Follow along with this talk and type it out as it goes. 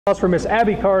For Miss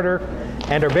Abby Carter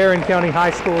and our Barron County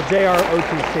High School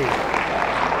JROTC.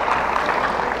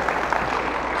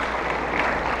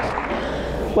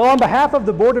 Well, on behalf of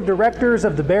the Board of Directors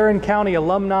of the Barron County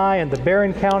Alumni and the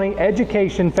Barron County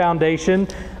Education Foundation,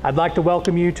 I'd like to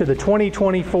welcome you to the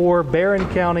 2024 Barron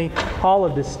County Hall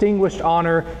of Distinguished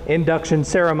Honor Induction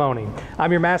Ceremony.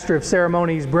 I'm your Master of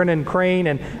Ceremonies, Brennan Crane,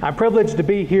 and I'm privileged to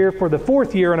be here for the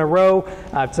fourth year in a row.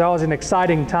 It's always an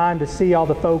exciting time to see all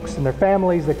the folks and their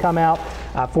families that come out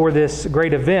for this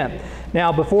great event.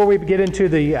 Now, before we get into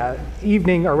the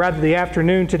evening, or rather the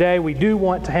afternoon today, we do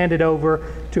want to hand it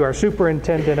over to our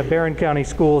Superintendent of Barron County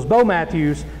Schools, Bo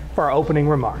Matthews, for our opening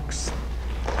remarks.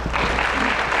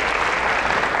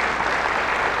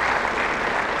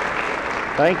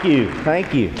 Thank you.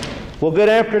 Thank you. Well, good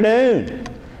afternoon.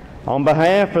 On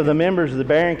behalf of the members of the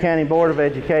Barron County Board of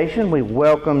Education, we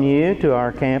welcome you to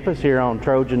our campus here on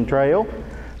Trojan Trail.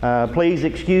 Please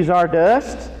excuse our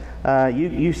dust.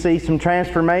 You see some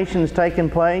transformations taking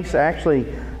place. Actually,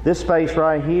 this space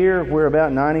right here, we're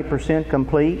about 90%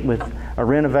 complete with a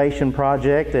renovation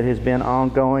project that has been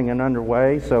ongoing and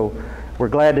underway. So we're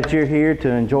glad that you're here to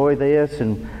enjoy this,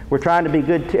 and we're trying to be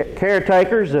good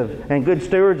caretakers and good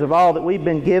stewards of all that we've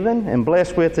been given and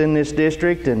blessed with in this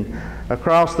district. And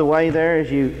across the way there,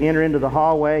 as you enter into the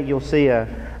hallway, you'll see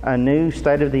a new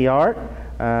state-of-the-art,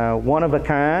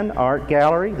 one-of-a-kind art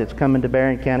gallery that's coming to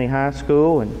Barron County High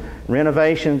School, and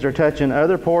renovations are touching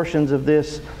other portions of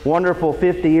this wonderful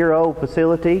 50-year-old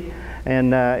facility.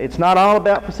 And it's not all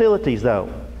about facilities,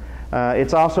 though.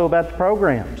 It's also about the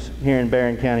programs here in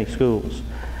Barron County Schools.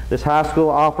 This high school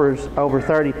offers over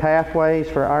 30 pathways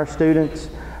for our students.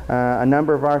 A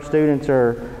number of our students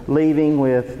are leaving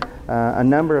with a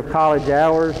number of college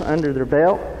hours under their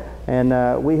belt.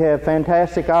 And we have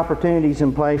fantastic opportunities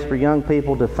in place for young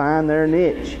people to find their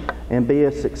niche and be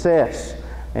a success.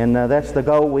 And that's the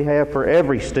goal we have for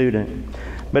every student.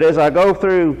 But as I go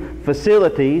through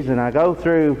facilities and I go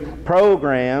through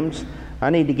programs, I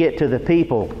need to get to the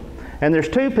people. And there's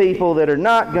two people that are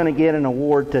not going to get an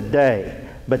award today,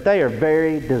 but they are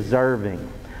very deserving.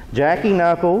 Jackie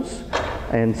Knuckles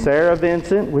and Sarah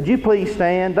Vincent, would you please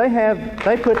stand?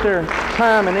 They put their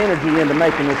time and energy into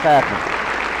making this happen.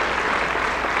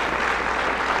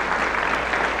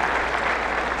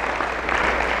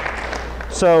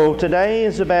 So today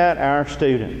is about our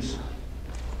students.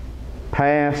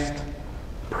 Past,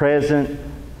 present,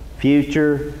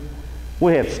 future.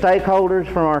 We have stakeholders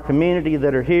from our community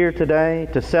that are here today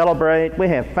to celebrate. We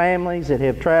have families that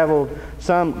have traveled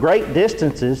some great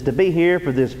distances to be here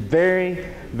for this very,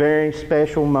 very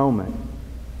special moment.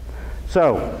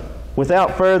 So,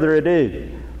 without further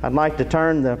ado, I'd like to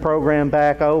turn the program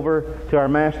back over to our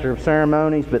Master of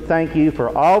Ceremonies, but thank you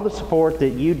for all the support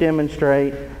that you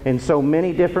demonstrate in so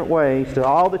many different ways to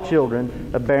all the children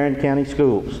of Barron County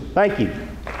Schools. Thank you.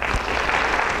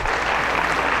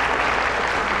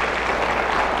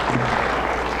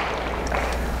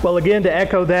 Well, again, to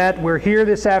echo that, we're here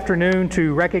this afternoon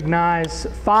to recognize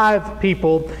 5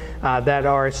 people that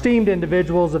are esteemed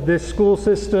individuals of this school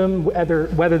system,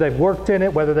 whether they've worked in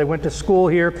it, whether they went to school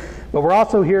here. But we're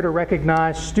also here to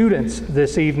recognize students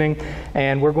this evening,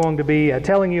 and we're going to be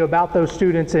telling you about those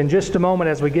students in just a moment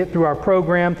as we get through our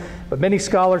program. But many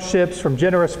scholarships from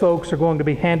generous folks are going to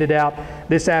be handed out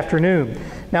this afternoon.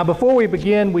 Now, before we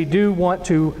begin, we do want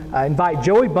to invite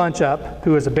Joey Bunch up,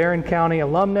 who is a Barron County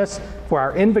alumnus, for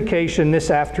our invocation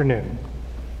this afternoon.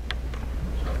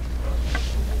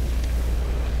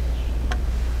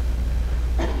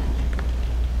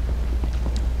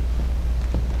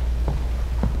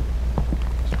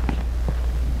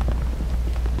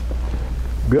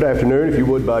 Good afternoon. If you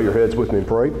would, bow your heads with me and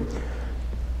pray.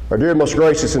 Our dear, most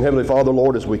gracious and heavenly Father,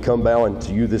 Lord, as we come bowing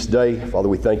to you this day, Father,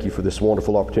 we thank you for this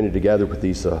wonderful opportunity to gather with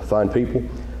these fine people.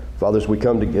 Father, as we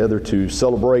come together to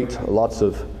celebrate lots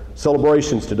of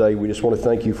celebrations today, we just want to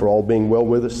thank you for all being well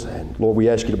with us. And Lord, we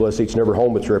ask you to bless each and every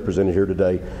home that's represented here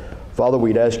today. Father,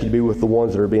 we'd ask you to be with the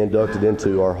ones that are being inducted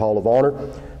into our Hall of Honor.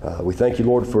 We thank you,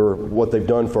 Lord, for what they've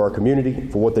done for our community,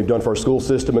 for what they've done for our school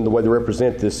system, and the way they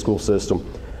represent this school system.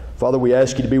 Father, we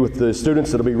ask you to be with the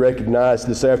students that will be recognized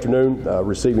this afternoon,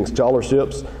 receiving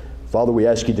scholarships. Father, we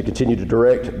ask you to continue to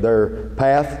direct their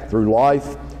path through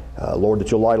life. Lord,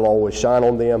 that your light will always shine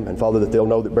on them, and Father, that they'll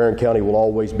know that Barron County will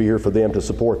always be here for them to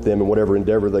support them in whatever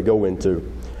endeavor they go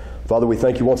into. Father, we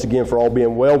thank you once again for all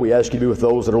being well. We ask you to be with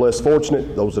those that are less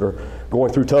fortunate, those that are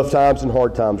going through tough times and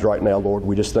hard times right now, Lord.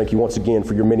 We just thank you once again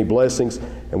for your many blessings,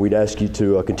 and we'd ask you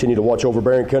to continue to watch over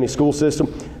Barron County School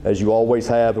System as you always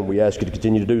have, and we ask you to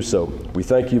continue to do so. We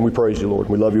thank you and we praise you, Lord.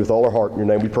 We love you with all our heart. In your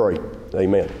name we pray.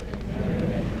 Amen.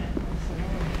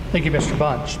 Thank you, Mr.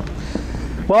 Bunch.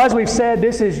 Well, as we've said,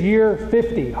 this is year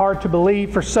 50. Hard to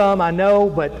believe for some, I know,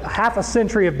 but half a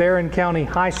century of Barron County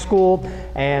High School,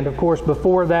 and of course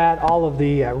before that, all of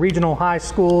the regional high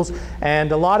schools,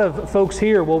 and a lot of folks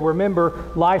here will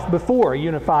remember life before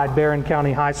unified Barron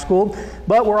County High School.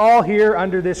 But we're all here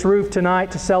under this roof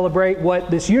tonight to celebrate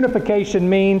what this unification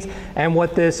means and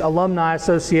what this Alumni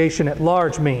Association at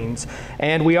large means.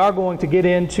 And we are going to get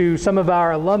into some of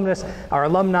our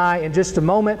alumni in just a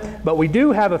moment, but we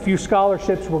do have a few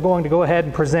scholarships we're going to go ahead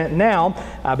and present now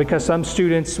because some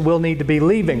students will need to be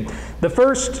leaving. The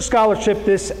first scholarship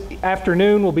this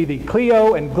afternoon will be the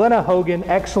Cleo and Glenna Hogan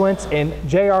Excellence in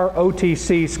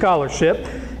JROTC Scholarship.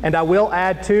 And I will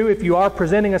add too, if you are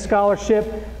presenting a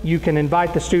scholarship, you can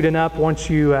invite the student up once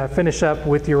you finish up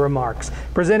with your remarks.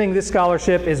 Presenting this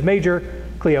scholarship is Major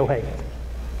Cleo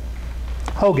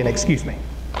Hogan, excuse me.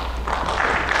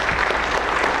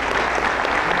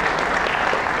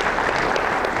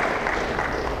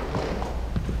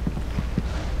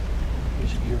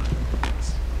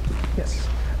 Yes.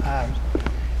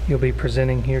 You'll be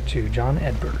presenting here to John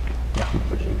Edberg. Yeah,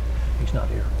 he's not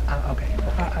here. Okay.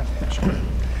 Sure.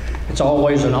 It's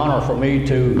always an honor for me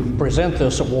to present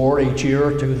this award each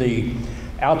year to the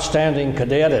outstanding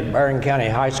cadet at Barron County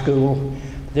High School.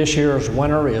 This year's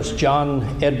winner is John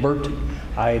Edbert.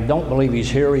 I don't believe he's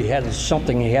here. He had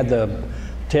the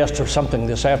test or something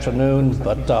this afternoon,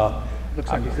 but Looks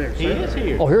like he's there. He is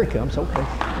here. oh, here he comes. Okay. They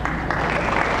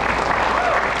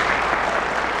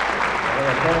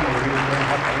told me he was going to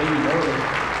have to leave early.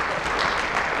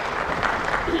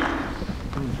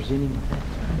 I'm presenting with that.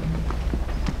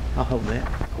 I'll hold that.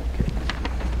 Okay.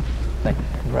 Thank you.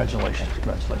 Congratulations.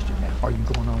 Congratulations. Are you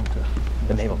going on to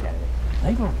The Naval Academy.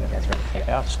 Naval Academy? That's right.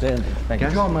 Outstanding. Thank you.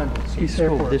 Would you all mind excuse there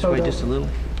for a This way photo? just a little.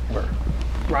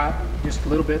 Right, just a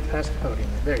little bit past the podium.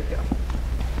 There you go.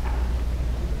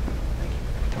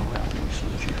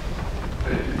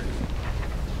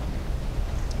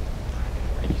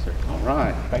 Thank you, sir. All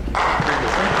right. Thank you.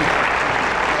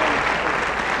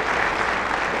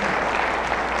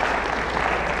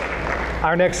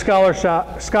 Our next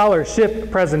scholarship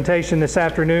presentation this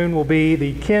afternoon will be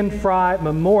the Ken Fry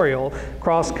Memorial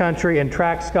Cross Country and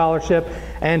Track Scholarship.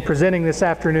 And presenting this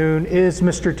afternoon is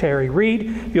Mr. Terry Reed.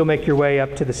 If you'll make your way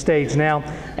up to the stage now.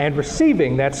 And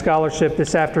receiving that scholarship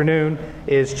this afternoon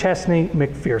is Chesney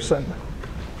McPherson.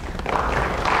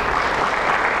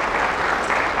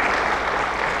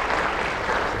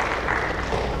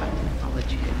 I'll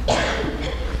let you get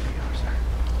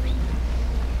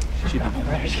Should be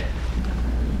fresh.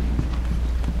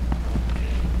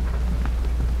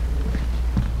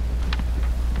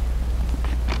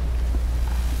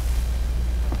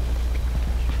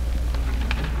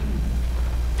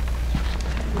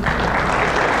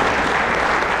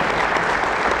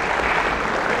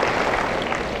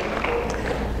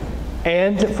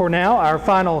 And for now, our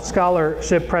final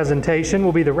scholarship presentation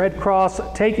will be the Red Cross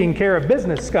Taking Care of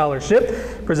Business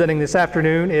Scholarship. Presenting this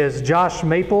afternoon is Josh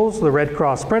Maples, the Red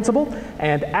Cross Principal,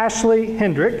 and Ashley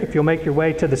Hendrick, if you'll make your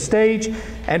way to the stage.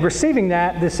 And receiving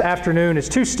that this afternoon is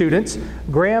two students,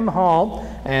 Graham Hall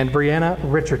and Brianna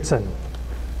Richardson.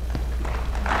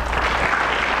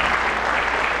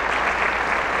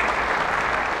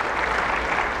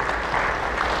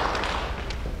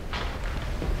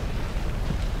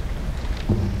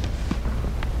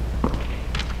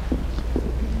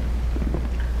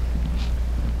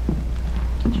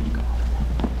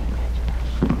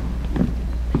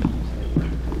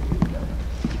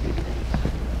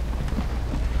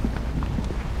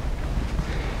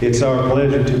 It's our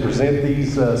pleasure to present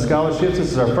these scholarships.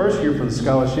 This is our first year for the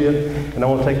scholarship, and I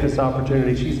want to take this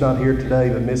opportunity. She's not here today,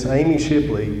 but Miss Amy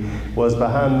Shipley was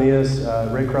behind this.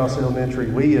 Red Cross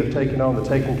Elementary, we have taken on the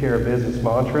Taking Care of Business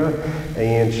mantra,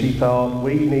 and she thought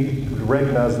we need to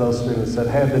recognize those students that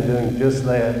have been doing just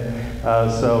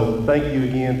that. So thank you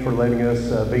again for letting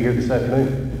us be here this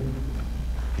afternoon.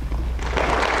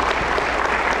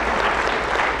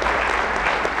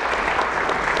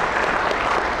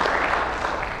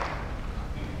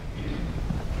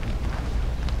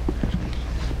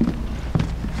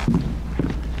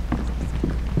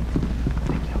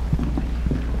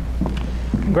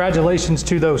 Congratulations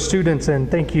to those students, and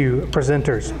thank you,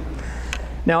 presenters.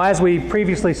 Now, as we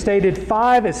previously stated,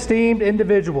 5 esteemed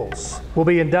individuals will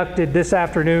be inducted this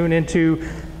afternoon into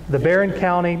the Barron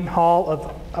County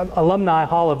Alumni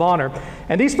Hall of Honor.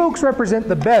 And these folks represent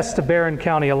the best of Barron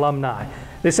County alumni.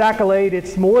 This accolade,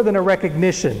 it's more than a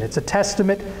recognition. It's a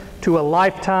testament to a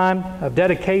lifetime of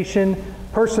dedication,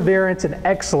 perseverance, and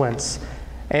excellence.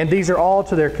 And these are all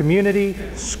to their community,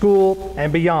 school,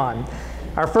 and beyond.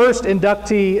 Our first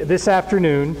inductee this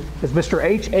afternoon is Mr.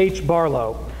 H.H.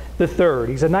 Barlow. III.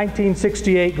 He's a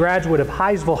 1968 graduate of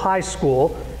Hinesville High School.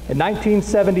 In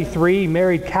 1973, he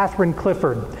married Catherine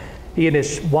Clifford. He and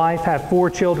his wife have 4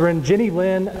 children, Jenny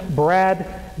Lynn, Brad,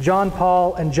 John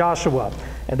Paul, and Joshua.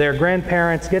 And their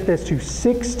grandparents, get this, to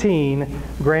 16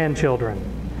 grandchildren.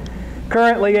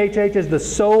 Currently, HH is the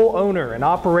sole owner and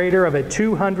operator of a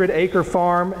 200-acre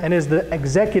farm and is the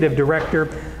executive director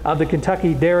of the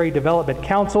Kentucky Dairy Development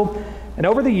Council. And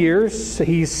over the years,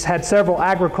 he's had several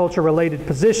agriculture-related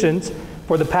positions.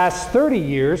 For the past 30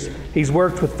 years, he's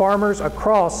worked with farmers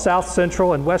across South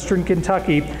Central and Western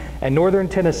Kentucky and Northern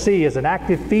Tennessee as an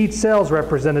active feed sales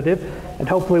representative, and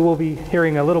hopefully we'll be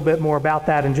hearing a little bit more about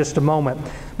that in just a moment.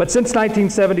 But since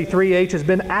 1973, H has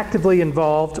been actively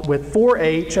involved with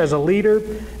 4-H as a leader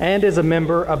and as a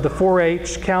member of the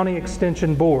 4-H County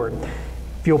Extension Board.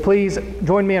 If you'll please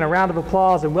join me in a round of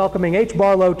applause in welcoming H.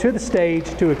 Barlow to the stage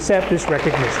to accept this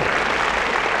recognition.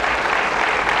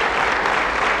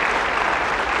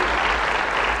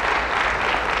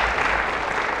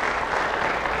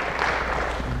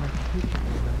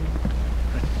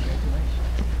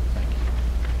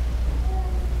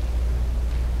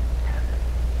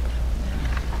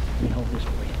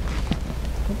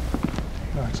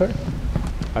 Sir.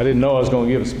 I didn't know I was going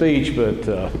to give a speech, but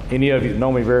any of you that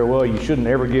know me very well, you shouldn't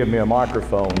ever give me a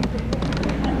microphone.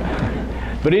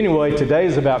 But anyway, today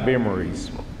is about memories.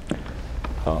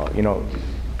 You know,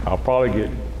 I'll probably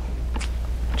get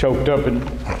choked up and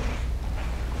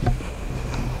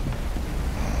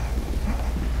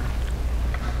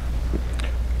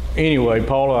anyway,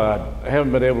 Paula, I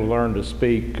haven't been able to learn to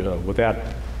speak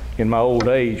in my old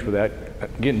age without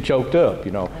getting choked up,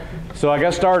 you know. So I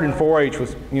got started in 4-H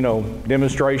with, you know,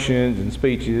 demonstrations and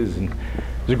speeches, and it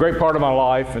was a great part of my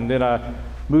life. And then I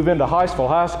moved into Hinesville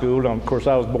High School. Of course,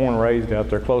 I was born and raised out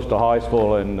there close to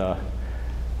Hinesville, and I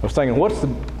was thinking, what's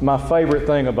my favorite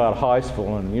thing about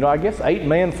Hinesville? And, you know, I guess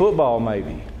 8-man football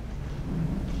maybe.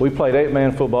 We played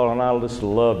 8-man football, and I just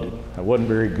loved it. I wasn't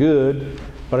very good,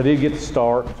 but I did get to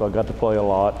start, so I got to play a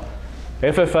lot.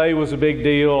 FFA was a big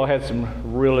deal. I had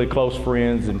some really close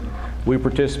friends, and we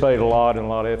participated a lot in a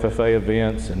lot of FFA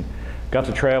events and got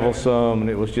to travel some,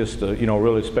 and it was just a, you know,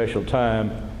 really special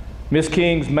time. Miss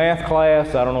King's math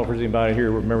class, I don't know if there's anybody here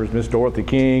who remembers Miss Dorothy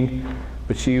King,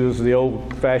 but she was the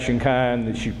old-fashioned kind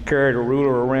that she carried a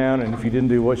ruler around, and if you didn't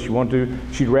do what she wanted to,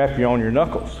 she'd rap you on your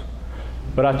knuckles.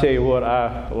 But I tell you what,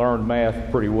 I learned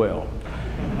math pretty well.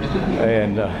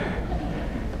 And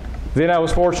then I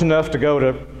was fortunate enough to go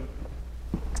to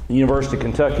University of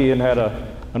Kentucky and had a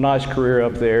nice career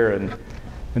up there, and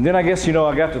then I guess, you know,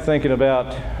 I got to thinking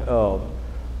about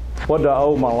what do I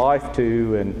owe my life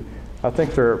to, and I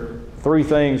think there are 3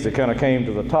 things that kind of came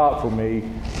to the top for me.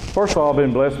 First of all, I've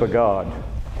been blessed by God.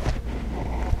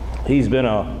 He's been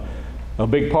a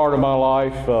big part of my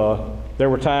life. There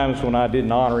were times when I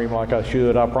didn't honor him like I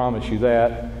should, I promise you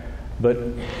that, but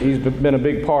he's been a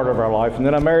big part of our life. And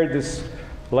then I married this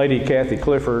lady, Kathy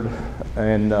Clifford,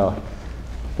 and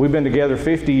we've been together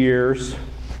 50 years.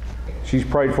 She's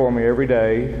prayed for me every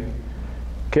day,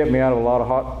 kept me out of a lot of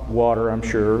hot water, I'm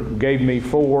sure, gave me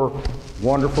 4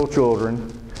 wonderful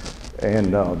children,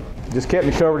 and just kept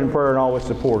me covered in prayer and always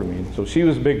supported me. So she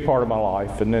was a big part of my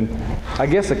life. And then I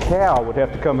guess a cow would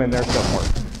have to come in there somewhere.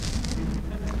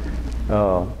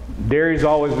 Dairy's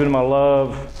always been my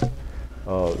love.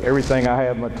 Everything I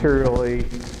have materially,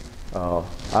 I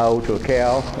owe to a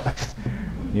cow.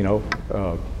 You know,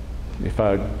 if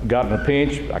I got in a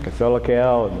pinch, I could sell a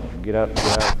cow and get out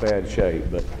of bad shape.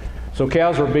 But so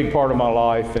cows are a big part of my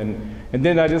life, and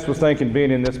then I just was thinking,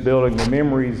 being in this building, the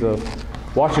memories of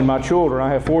watching my children. I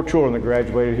have 4 children that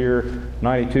graduated here,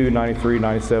 92, 93,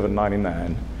 97,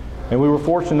 99. And we were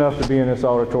fortunate enough to be in this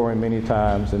auditorium many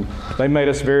times, and they made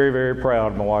us very, very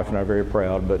proud. My wife and I are very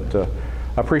proud. But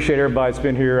I appreciate everybody that's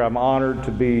been here. I'm honored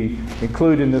to be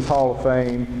included in this Hall of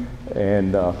Fame,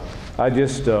 and I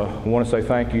just want to say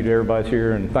thank you to everybody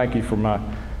here, and thank you for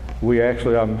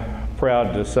I'm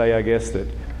proud to say, I guess, that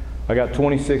I got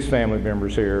 26 family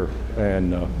members here,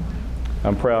 and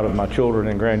I'm proud of my children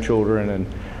and grandchildren, and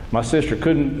my sisters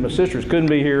couldn't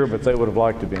be here, but they would have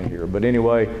liked to be here. But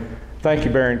anyway, thank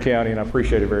you, Barron County, and I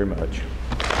appreciate it very much.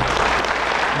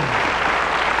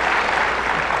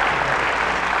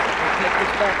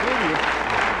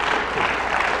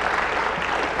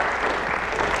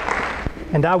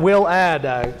 And I will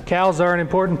add, cows are an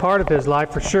important part of his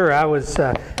life for sure. I was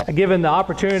given the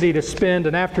opportunity to spend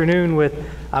an afternoon with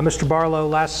Mr. Barlow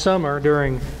last summer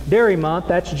during Dairy Month.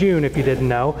 That's June, if you didn't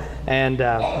know. And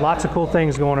lots of cool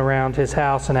things going around his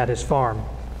house and at his farm.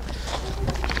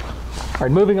 All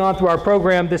right, moving on to our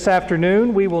program this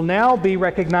afternoon, we will now be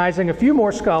recognizing a few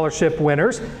more scholarship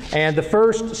winners. And the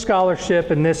first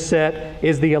scholarship in this set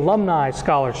is the Alumni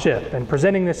Scholarship. And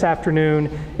presenting this afternoon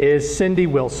is Cindy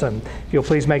Wilson. If you'll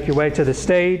please make your way to the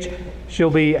stage,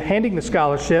 she'll be handing the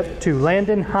scholarship to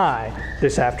Landon High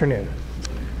this afternoon.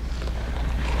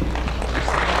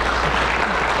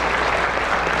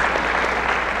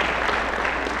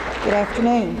 Good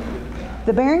afternoon.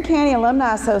 The Barron County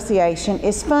Alumni Association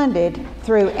is funded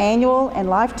through annual and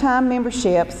lifetime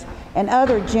memberships and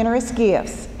other generous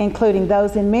gifts, including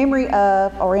those in memory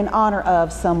of or in honor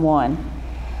of someone.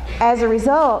 As a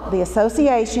result, the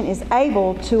association is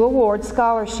able to award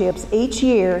scholarships each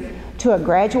year to a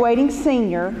graduating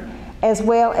senior as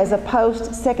well as a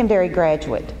post-secondary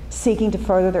graduate seeking to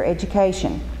further their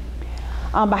education.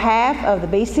 On behalf of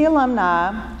the BC alumni,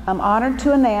 I'm honored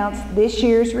to announce this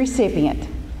year's recipient.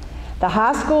 The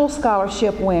high school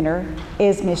scholarship winner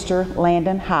is Mr.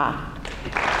 Landon High.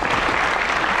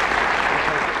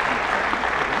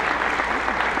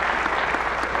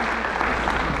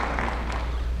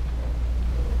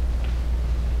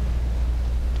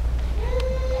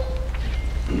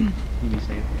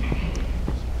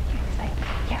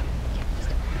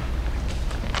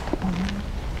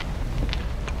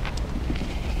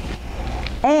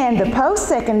 And the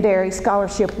post-secondary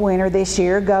scholarship winner this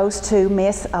year goes to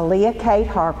Miss Aaliyah Kate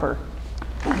Harper.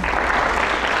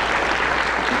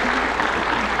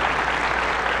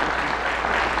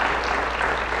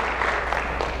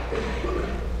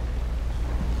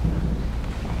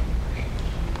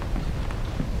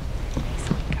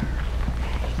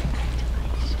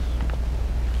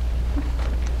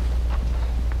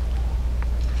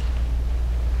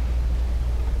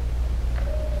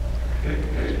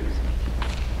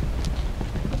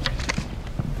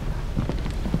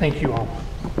 Thank you all.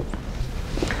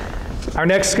 Our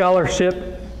next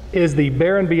scholarship is the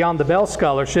Barron Beyond the Bell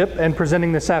Scholarship, and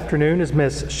presenting this afternoon is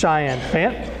Miss Cheyenne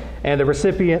Fant, and the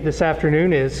recipient this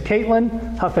afternoon is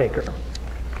Caitlin Huffaker.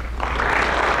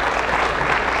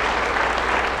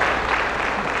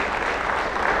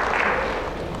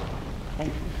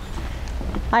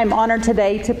 I am honored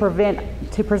today to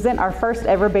present our first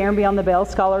ever Barron Beyond the Bell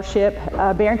Scholarship.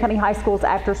 Barron County High School's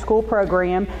after-school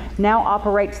program now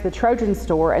operates the Trojan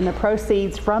Store, and the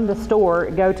proceeds from the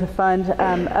store go to fund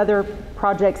other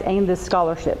projects and this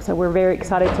scholarship. So we're very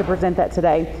excited to present that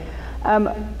today.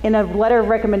 In a letter of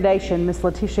recommendation, Ms.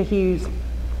 Letitia Hughes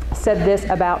said this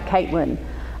about Caitlin.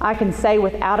 I can say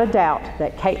without a doubt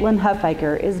that Caitlin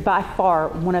Huffaker is by far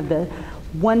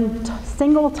one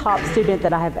single top student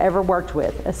that I have ever worked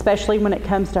with, especially when it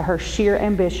comes to her sheer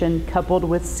ambition coupled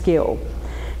with skill.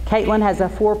 Caitlin has a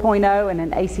 4.0 and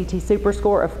an ACT Super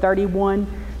Score of 31.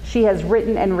 She has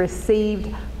written and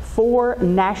received 4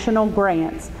 national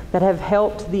grants that have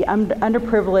helped the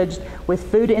underprivileged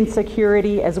with food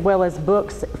insecurity, as well as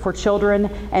books for children,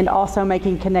 and also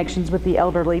making connections with the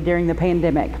elderly during the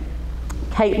pandemic.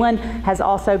 Caitlin has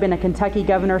also been a Kentucky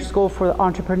Governor School for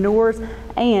Entrepreneurs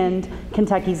and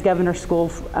Kentucky Governor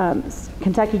Scholars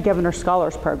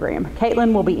Program.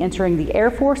 Caitlin will be entering the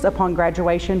Air Force upon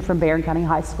graduation from Barron County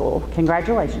High School.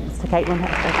 Congratulations to Caitlin.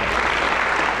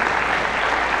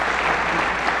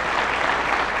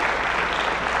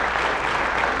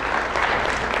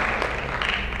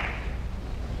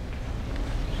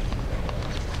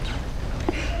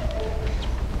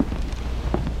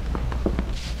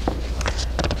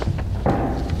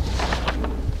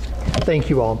 Thank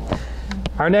you all.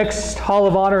 Our next Hall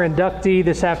of Honor inductee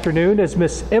this afternoon is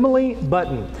Miss Emily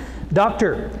Button.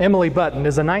 Dr. Emily Button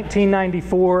is a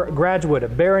 1994 graduate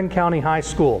of Barron County High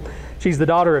School. She's the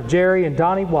daughter of Jerry and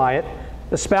Donnie Wyatt,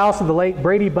 the spouse of the late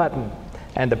Brady Button,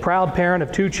 and the proud parent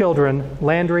of 2 children,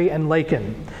 Landry and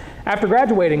Lakin. After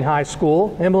graduating high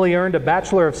school, Emily earned a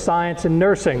Bachelor of Science in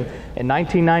Nursing in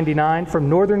 1999 from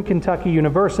Northern Kentucky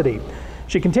University.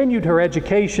 She continued her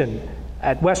education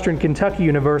at Western Kentucky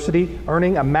University,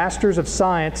 earning a Master's of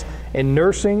Science in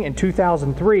Nursing in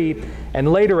 2003,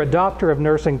 and later a Doctor of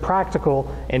Nursing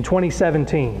Practical in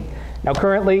 2017. Now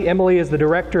currently, Emily is the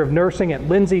Director of Nursing at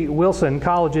Lindsey Wilson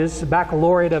College's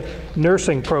Baccalaureate of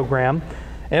Nursing program.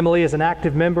 Emily is an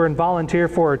active member and volunteer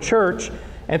for her church,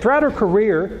 and throughout her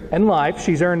career and life,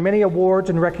 she's earned many awards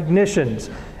and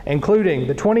recognitions, including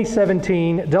the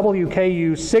 2017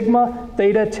 WKU Sigma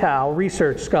Theta Tau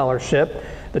Research Scholarship,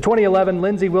 the 2011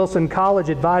 Lindsey Wilson College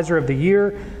Advisor of the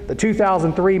Year, the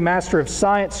 2003 Master of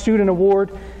Science Student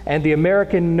Award, and the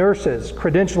American Nurses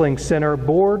Credentialing Center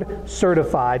Board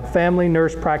Certified Family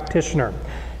Nurse Practitioner.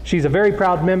 She's a very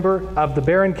proud member of the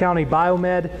Barron County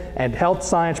Biomed and Health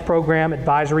Science Program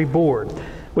Advisory Board.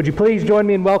 Would you please join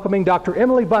me in welcoming Dr.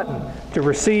 Emily Button to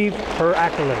receive her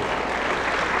accolade?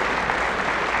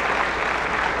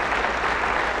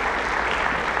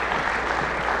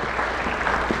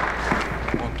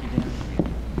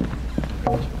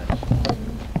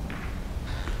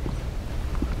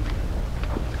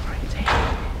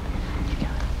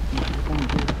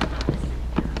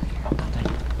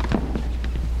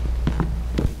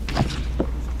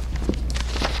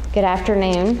 Good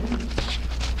afternoon.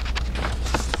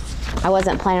 I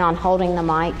wasn't planning on holding the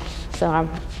mic, so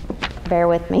bear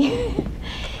with me.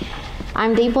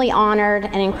 I'm deeply honored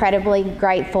and incredibly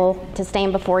grateful to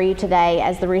stand before you today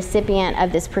as the recipient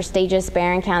of this prestigious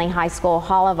Barron County High School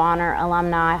Hall of Honor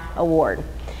Alumni Award.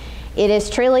 It is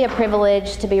truly a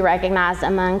privilege to be recognized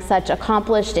among such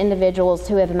accomplished individuals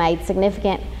who have made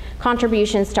significant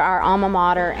contributions to our alma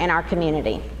mater and our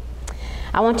community.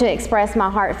 I want to express my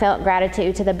heartfelt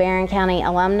gratitude to the Barron County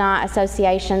Alumni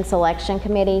Association Selection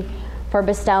Committee for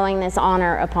bestowing this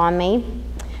honor upon me.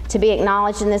 To be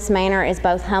acknowledged in this manner is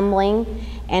both humbling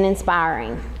and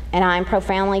inspiring, and I am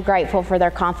profoundly grateful for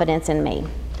their confidence in me.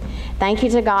 Thank you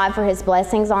to God for His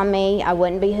blessings on me. I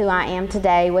wouldn't be who I am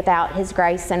today without His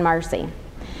grace and mercy.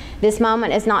 This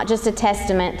moment is not just a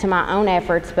testament to my own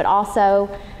efforts, but also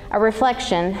a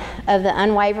reflection of the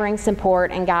unwavering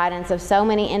support and guidance of so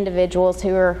many individuals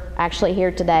who are actually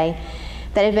here today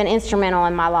that have been instrumental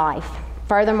in my life.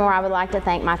 Furthermore, I would like to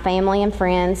thank my family and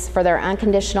friends for their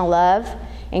unconditional love,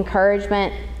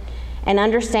 encouragement, and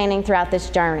understanding throughout this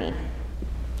journey.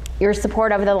 Your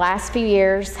support over the last few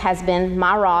years has been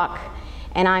my rock,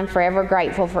 and I'm forever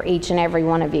grateful for each and every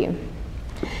one of you.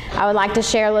 I would like to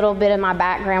share a little bit of my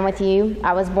background with you.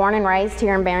 I was born and raised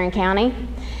here in Barron County.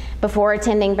 Before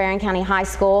attending Barron County High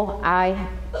School, I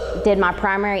did my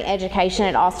primary education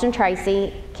at Austin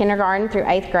Tracy, kindergarten through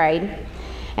 8th grade,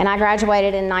 and I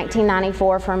graduated in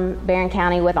 1994 from Barron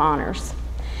County with honors.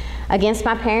 Against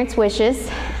my parents' wishes,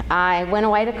 I went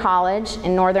away to college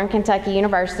in Northern Kentucky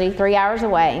University, 3 hours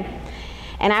away,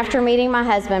 and after meeting my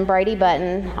husband, Brady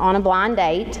Button, on a blind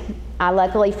date, I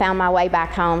luckily found my way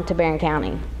back home to Barron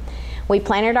County. We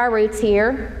planted our roots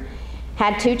here,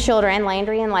 had 2 children,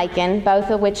 Landry and Lakin, both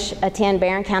of which attend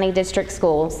Barron County District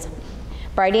schools.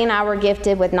 Brady and I were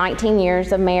gifted with 19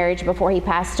 years of marriage before he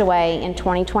passed away in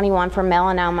 2021 from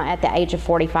melanoma at the age of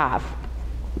 45.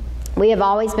 We have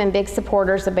always been big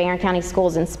supporters of Barron County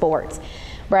schools and sports.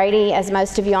 Brady, as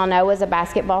most of you all know, was a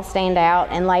basketball standout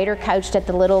and later coached at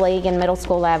the Little League and middle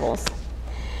school levels.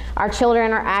 Our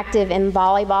children are active in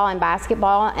volleyball and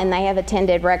basketball, and they have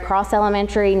attended Red Cross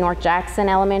Elementary, North Jackson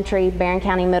Elementary, Barron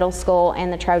County Middle School,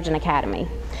 and the Trojan Academy.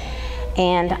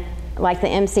 And like the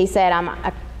MC said, I'm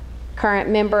a current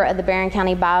member of the Barron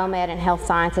County Biomed and Health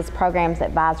Sciences Programs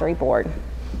Advisory Board,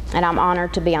 and I'm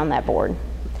honored to be on that board.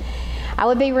 I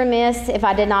would be remiss if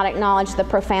I did not acknowledge the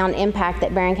profound impact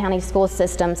that Barron County School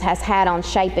Systems has had on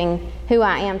shaping who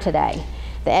I am today.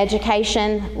 The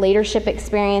education, leadership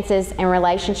experiences, and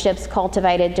relationships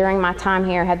cultivated during my time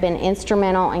here have been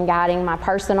instrumental in guiding my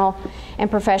personal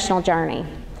and professional journey.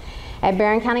 At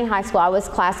Barron County High School, I was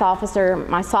class officer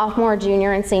my sophomore,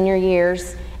 junior, and senior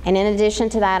years, and in addition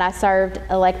to that, I served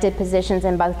elected positions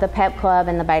in both the Pep Club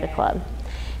and the Beta Club.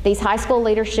 These high school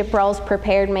leadership roles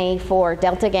prepared me for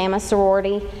Delta Gamma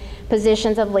sorority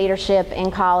positions of leadership in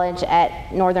college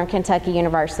at Northern Kentucky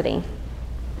University.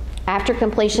 After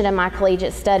completion of my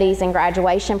collegiate studies and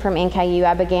graduation from NKU,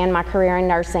 I began my career in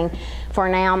nursing for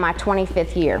now my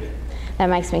 25th year. That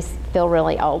makes me feel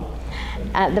really old.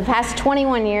 The past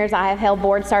 21 years, I have held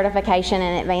board certification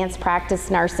in advanced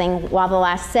practice nursing, while the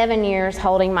last 7 years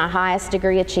holding my highest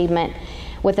degree achievement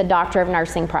with a Doctor of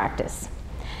Nursing practice.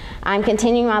 I'm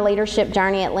continuing my leadership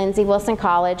journey at Lindsey Wilson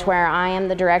College, where I am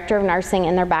the Director of Nursing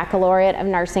in their Baccalaureate of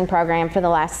Nursing program for the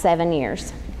last 7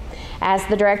 years. As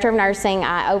the Director of Nursing,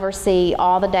 I oversee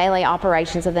all the daily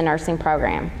operations of the nursing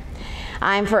program.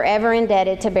 I am forever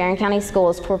indebted to Barron County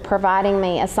Schools for providing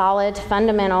me a solid,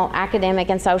 fundamental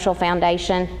academic and social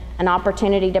foundation, an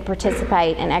opportunity to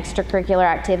participate in extracurricular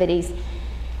activities,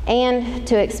 and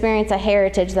to experience a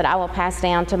heritage that I will pass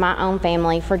down to my own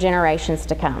family for generations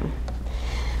to come.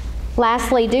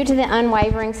 Lastly, due to the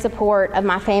unwavering support of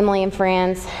my family and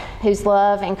friends, whose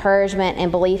love, encouragement, and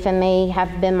belief in me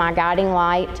have been my guiding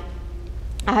light,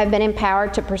 I have been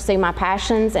empowered to pursue my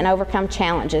passions and overcome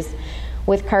challenges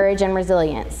with courage and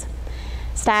resilience.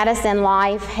 Status in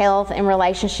life, health, and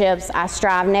relationships I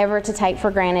strive never to take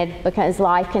for granted because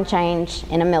life can change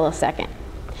in a millisecond.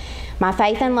 My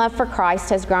faith and love for Christ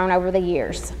has grown over the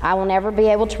years. I will never be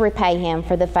able to repay Him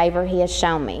for the favor He has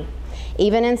shown me.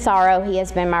 Even in sorrow, He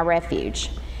has been my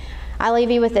refuge. I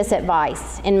leave you with this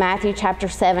advice. In Matthew chapter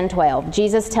 7:12,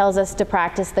 Jesus tells us to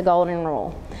practice the golden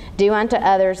rule. Do unto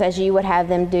others as you would have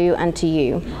them do unto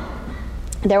you.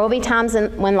 There will be times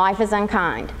when life is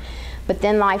unkind, but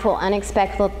then life will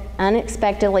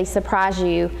unexpectedly surprise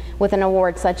you with an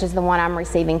award such as the one I'm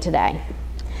receiving today.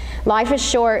 Life is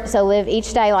short, so live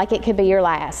each day like it could be your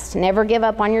last. Never give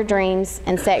up on your dreams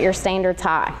and set your standards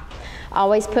high.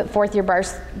 Always put forth your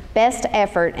best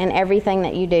effort in everything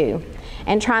that you do.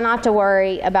 And try not to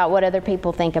worry about what other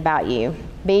people think about you.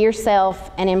 Be yourself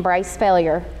and embrace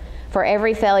failure, for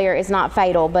every failure is not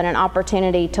fatal, but an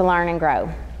opportunity to learn and grow.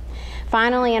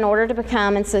 Finally, in order to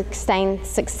become and sustain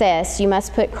success, you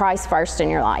must put Christ first in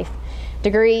your life.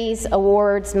 Degrees,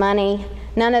 awards, money,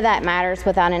 none of that matters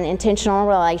without an intentional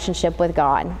relationship with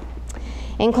God.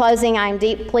 In closing, I am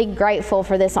deeply grateful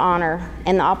for this honor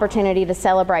and the opportunity to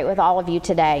celebrate with all of you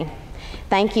today.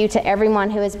 Thank you to everyone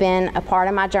who has been a part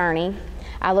of my journey.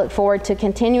 I look forward to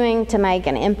continuing to make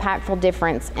an impactful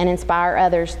difference and inspire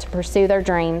others to pursue their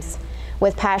dreams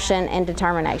with passion and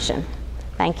determination.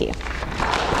 Thank you.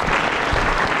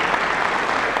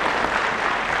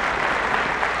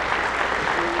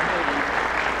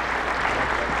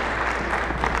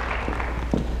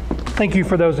 Thank you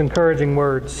for those encouraging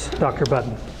words, Dr.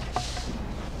 Button.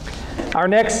 Our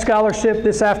next scholarship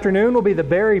this afternoon will be the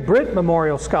Barry Britt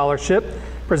Memorial Scholarship,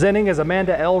 presenting as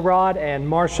Amanda Elrod and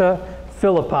Marcia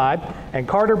Philippi, and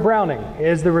Carter Browning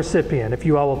is the recipient. If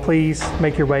you all will please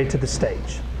make your way to the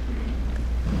stage.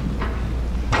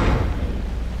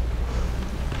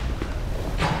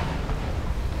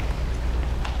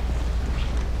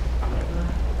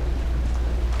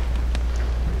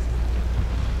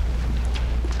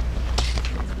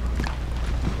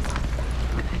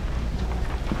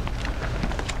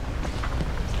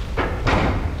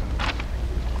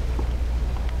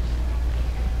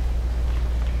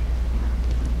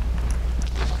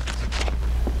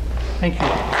 Thank you.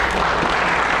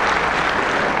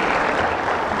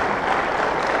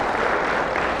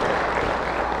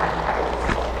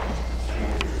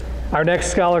 Our next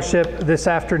scholarship this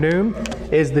afternoon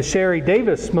is the Sherry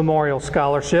Davis Memorial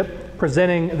Scholarship.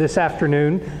 Presenting this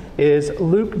afternoon is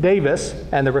Luke Davis,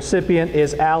 and the recipient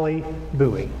is Allie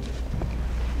Bowie.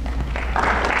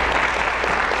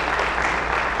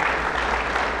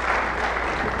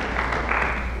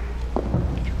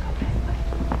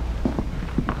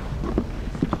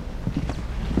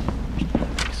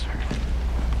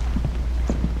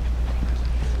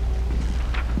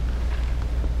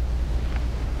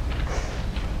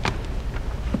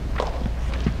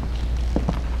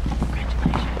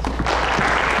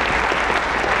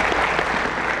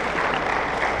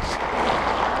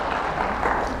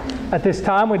 At this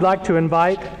time, we'd like to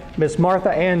invite Ms.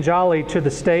 Martha Ann Jolly to the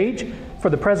stage for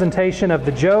the presentation of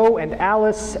the Joe and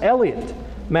Alice Elliott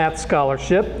Math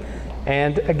Scholarship.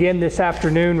 And again this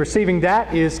afternoon, receiving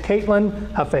that is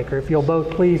Caitlin Huffaker. If you'll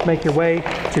both please make your way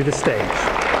to the stage.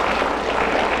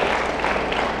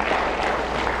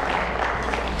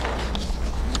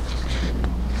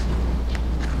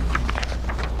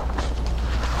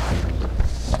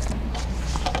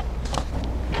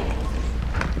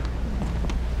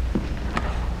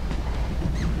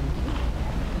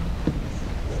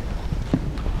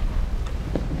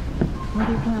 Where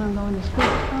do you plan on going to school?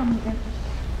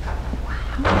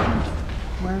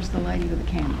 Where's the lady with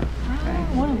the camera?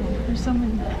 Okay. One of them. There's so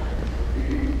many.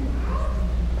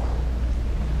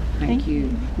 Thank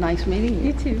you. Nice meeting you.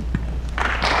 You too.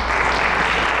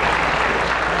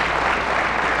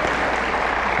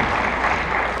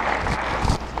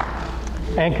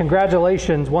 And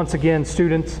congratulations once again,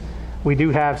 students. We do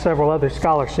have several other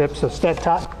scholarships, so stay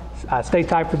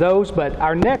tight for those. But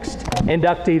our next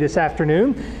inductee this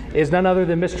afternoon is none other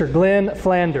than Mr. Glenn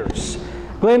Flanders.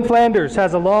 Glenn Flanders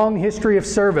has a long history of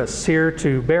service here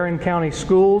to Barron County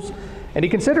Schools, and he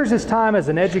considers his time as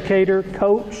an educator,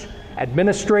 coach,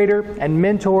 administrator, and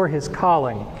mentor his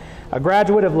calling. A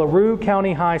graduate of LaRue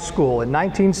County High School in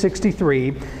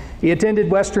 1963, he attended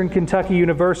Western Kentucky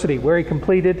University, where he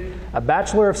completed a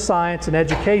Bachelor of Science in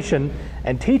Education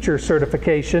and Teacher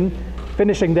Certification,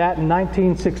 finishing that in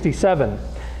 1967.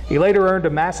 He later earned a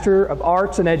Master of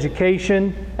Arts in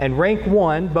Education and Rank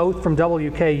 1, both from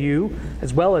WKU,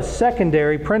 as well as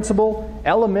Secondary Principal,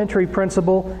 Elementary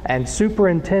Principal, and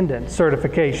Superintendent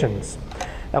certifications.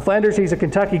 Now, Flanders, he's a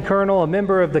Kentucky Colonel, a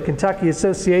member of the Kentucky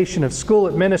Association of School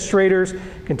Administrators,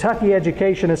 Kentucky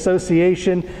Education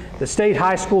Association, the State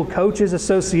High School Coaches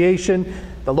Association,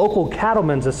 the local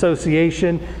Cattlemen's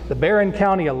Association, the Barron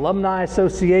County Alumni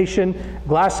Association,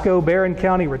 Glasgow Barron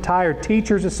County Retired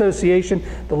Teachers Association.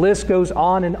 The list goes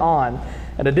on and on.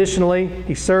 And additionally,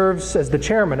 he serves as the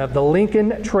chairman of the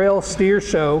Lincoln Trail Steer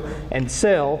Show and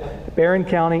Sale Barron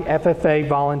County FFA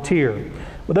volunteer.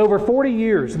 With over 40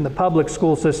 years in the public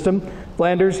school system,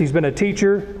 Flanders, he's been a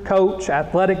teacher, coach,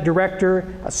 athletic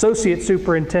director, associate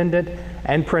superintendent,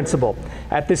 and principal.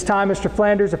 At this time, Mr.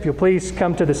 Flanders, if you'll please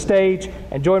come to the stage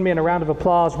and join me in a round of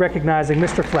applause recognizing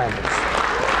Mr. Flanders.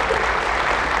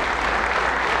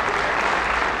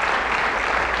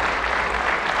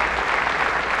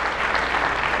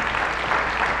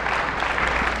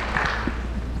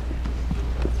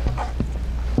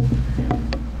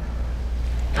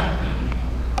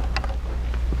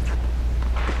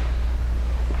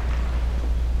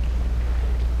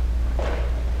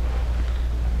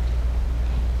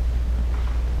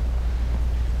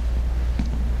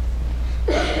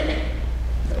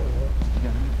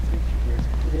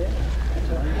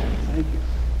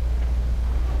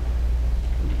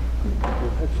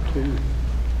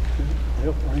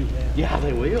 Yeah,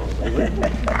 they will. They will.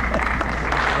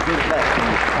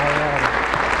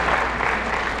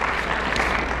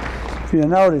 If you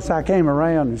notice, I came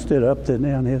around and stood up there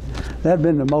down here. That'd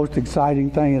been the most exciting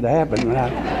thing that happened when I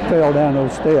fell down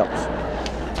those steps.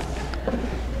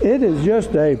 It is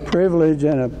just a privilege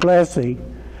and a blessing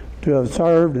to have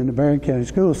served in the Barron County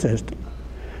school system.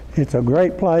 It's a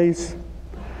great place.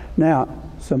 Now,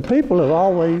 some people have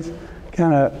always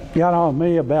kind of got on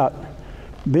me about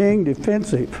being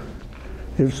defensive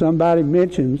if somebody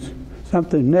mentions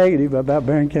something negative about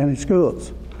Barron County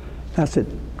schools. I said,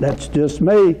 that's just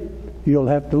me. You'll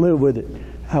have to live with it.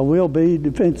 I will be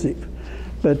defensive.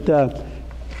 But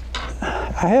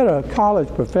I had a college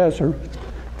professor,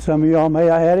 some of y'all may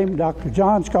have had him, Dr.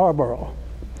 John Scarborough.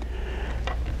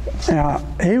 Now,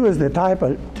 he was the type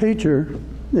of teacher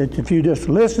that if you just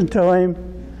listened to him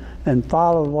and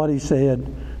followed what he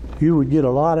said, you would get a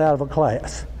lot out of a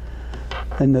class.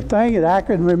 And the thing that I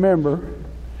can remember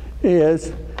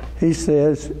is, he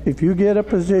says, if you get a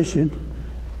position,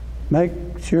 make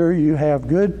sure you have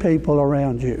good people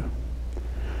around you.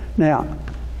 Now,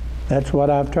 that's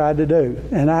what I've tried to do,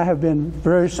 and I have been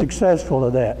very successful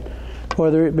at that,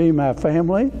 whether it be my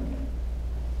family,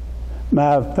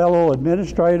 my fellow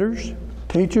administrators,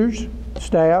 teachers,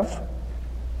 staff,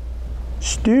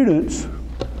 students,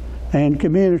 and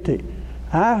community.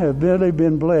 I have really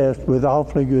been blessed with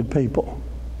awfully good people.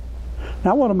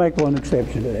 Now, I want to make one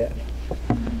exception to that.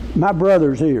 My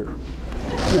brother's here,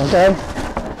 okay?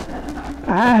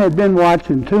 I had been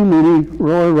watching too many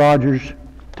Roy Rogers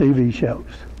TV shows,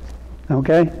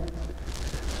 okay?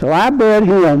 So I bet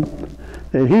him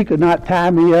that he could not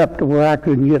tie me up to where I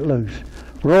couldn't get loose.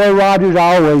 Roy Rogers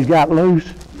always got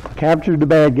loose, captured the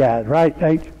bad guys, right,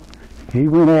 H? He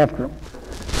went after them.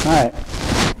 All right.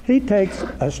 He takes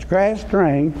a grass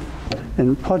string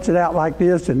and puts it out like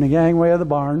this in the gangway of the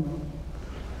barn,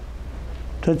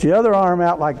 puts the other arm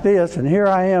out like this, and here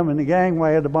I am in the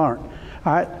gangway of the barn.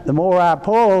 All right, the more I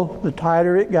pull, the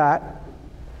tighter it got.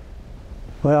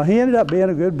 Well, he ended up being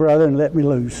a good brother and let me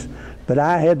loose, but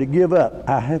I had to give up.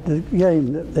 I had the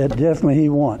game that definitely he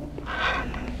won.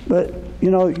 But,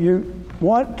 you know, you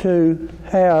want to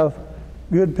have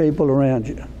good people around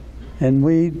you, and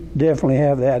we definitely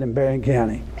have that in Barron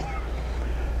County.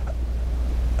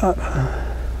 The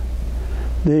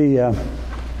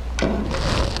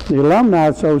Alumni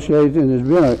Association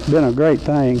has been a great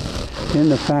thing in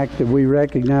the fact that we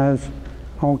recognize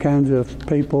all kinds of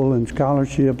people and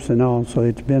scholarships and all, so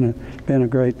it's been a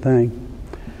great thing.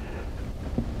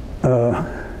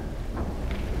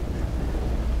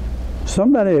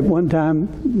 Somebody at one time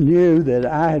knew that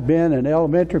I had been an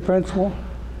elementary principal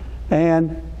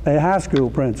and a high school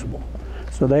principal.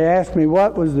 So they asked me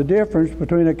what was the difference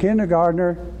between a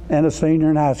kindergartner and a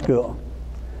senior in high school.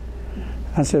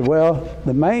 I said, well,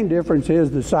 the main difference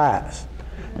is the size.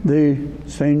 The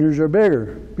seniors are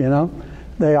bigger, you know.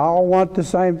 They all want the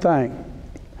same thing.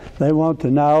 They want to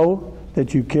know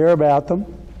that you care about them.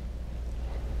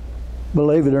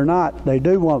 Believe it or not, they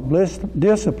do want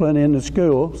discipline in the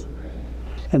schools,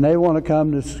 and they want to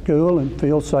come to school and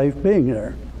feel safe being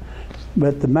there.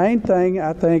 But the main thing,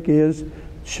 I think, is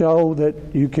show that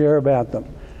you care about them.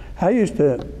 I used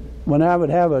to, when I would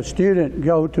have a student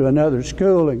go to another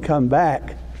school and come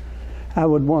back, I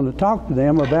would want to talk to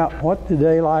them about what did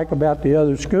they like about the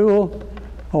other school,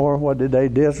 or what did they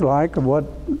dislike, or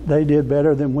what they did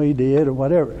better than we did, or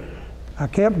whatever. I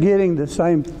kept getting the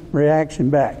same reaction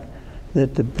back,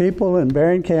 that the people in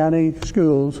Barron County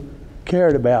schools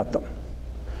cared about them.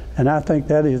 And I think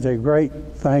that is a great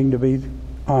thing to be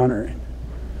honoring.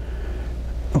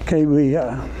 Okay,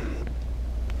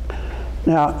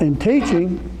 now in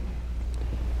teaching,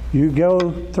 you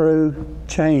go through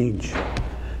change.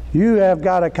 you have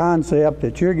got a concept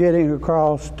that you're getting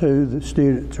across to the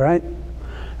students, right?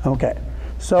 Okay.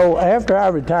 So after I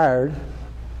retired,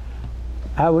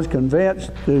 I was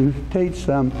convinced to teach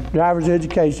some driver's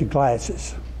education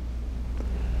classes.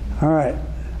 All right.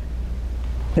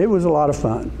 It was a lot of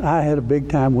fun. I had a big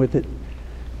time with it.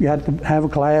 You had to have a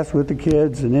class with the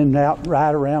kids and then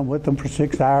ride around with them for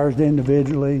 6 hours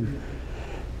individually.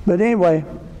 But anyway,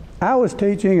 I was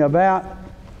teaching about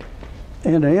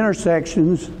in the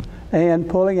intersections and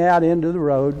pulling out into the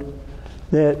road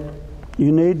that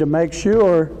you need to make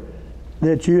sure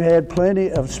that you had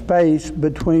plenty of space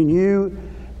between you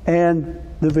and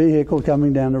the vehicle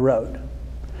coming down the road.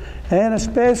 And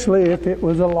especially if it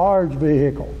was a large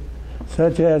vehicle,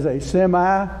 such as a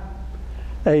semi,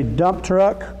 a dump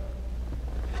truck,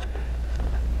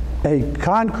 a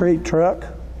concrete truck,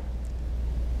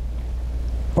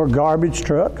 or garbage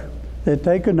truck, that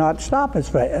they could not stop as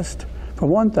fast, for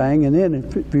one thing, and then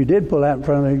if you did pull out in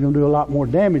front of them, they're going to do a lot more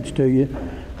damage to you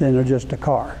than just a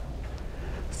car.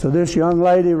 So this young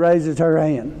lady raises her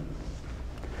hand.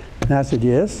 And I said,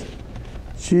 yes.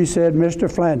 She said,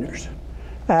 Mr. Flanders,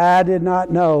 I did not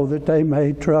know that they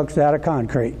made trucks out of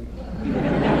concrete.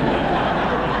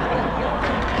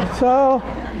 So,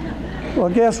 well,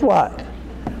 guess what?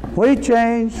 We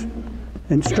changed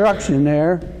instruction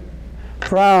there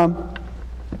from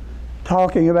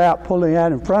talking about pulling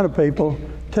out in front of people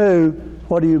to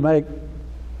what do you make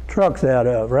trucks out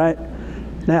of, right?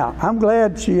 Now, I'm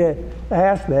glad she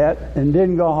asked that and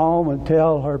didn't go home and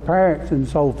tell her parents and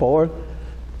so forth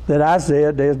that I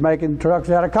said they was making trucks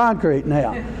out of concrete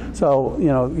now. So, you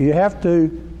know, you have to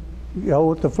go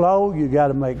with the flow. You got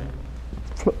to make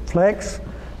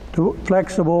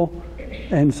flexible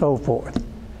and so forth.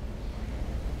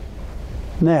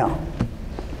 Now,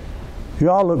 you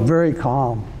all look very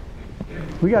calm.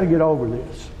 We got to get over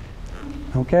this,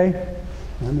 okay?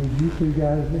 I need you two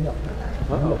guys to help.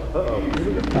 All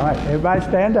right, everybody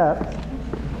stand up.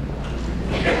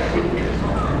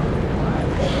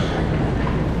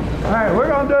 All right, we're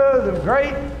going to do the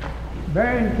great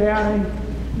Berrien County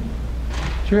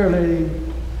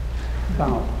cheerleading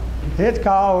song. It's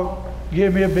called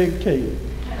Give Me a Big T.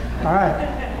 All right,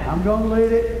 I'm going to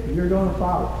lead it, and you're going to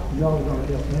follow. Y'all are going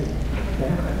to help me.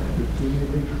 Okay? Give me a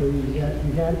big T.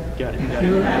 You got it? Got it.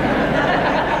 Sure?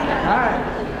 All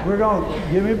right, we're going to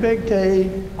give me a big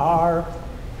T, R-O-J-A-N-S.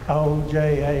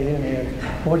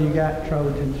 What do you got?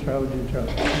 Trojans, Trojans,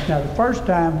 Trojans. Now, the first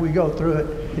time we go through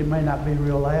it, it may not be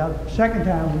real loud. Second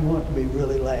time, we want it to be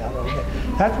really loud. Okay?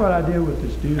 That's what I did with the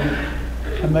students.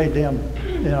 I made them,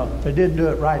 you know, if they didn't do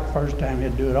it right the first time,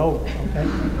 they'd do it over. Okay?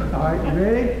 All right, you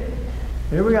ready?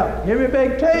 Here we go. Give me a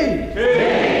big T.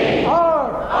 T.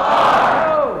 R. R.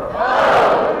 O.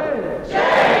 J.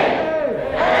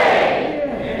 A. N.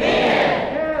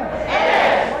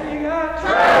 S. What do you got?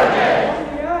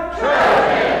 Trojans. What do you got?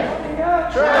 Trojans. What do you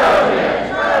got?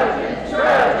 Trojans. Trojans.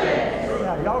 Trojans.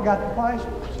 Now, y'all got the place?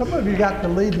 Some of you got the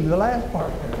lead in the last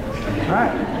part there. All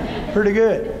right. Pretty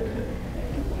good.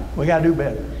 We got to do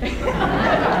better.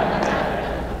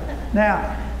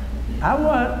 Now,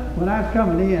 when I was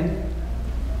coming in,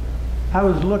 I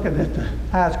was looking at the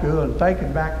high school and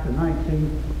thinking back to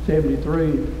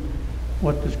 1973,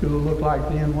 what the school looked like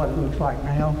then, what it looks like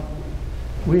now.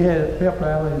 We had a pep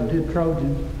rally and did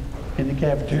Trojans in the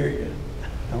cafeteria.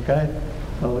 Okay?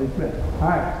 So it's better. All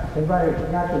right, everybody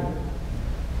got the,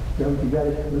 you got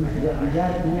it, Luke, you got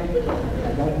it, man. I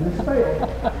got it in this field. All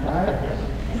right?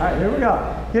 All right, here we go.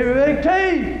 Give me a big T.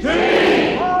 T.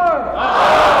 R.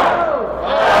 R. O.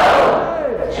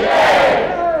 J.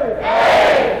 A.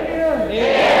 N.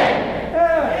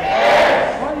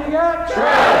 S. What do you got?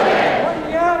 Trojans. What do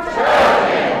you got?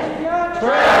 Trojans. What do you got?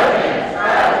 Trojans.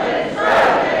 Trojans.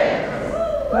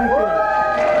 Trojans. Thank you.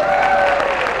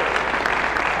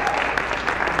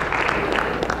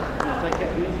 Take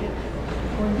that with you.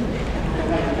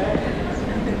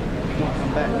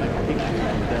 Come back and make a picture when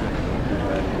you're done.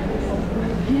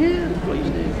 Yeah. Please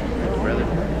do, brother.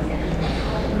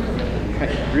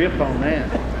 Grip on that.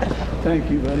 Thank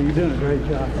you, buddy. You're doing a great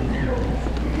job.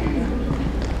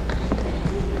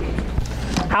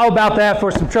 How about that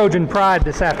for some Trojan pride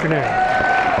this afternoon?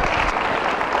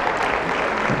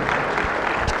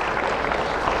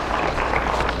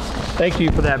 Thank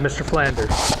you for that, Mr.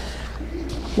 Flanders.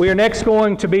 We are next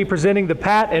going to be presenting the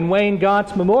Pat and Wayne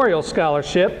Gauntz Memorial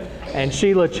Scholarship, and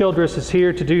Sheila Childress is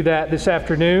here to do that this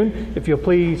afternoon. If you'll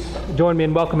please join me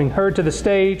in welcoming her to the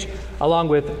stage, along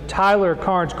with Tyler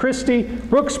Carnes Christie,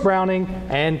 Brooks Browning,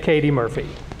 and Katie Murphy.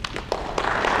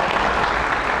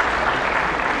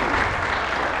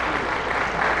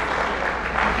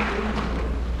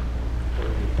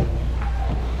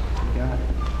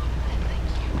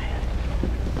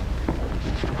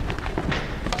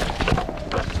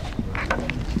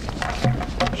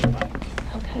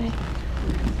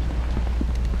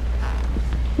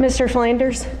 Mr.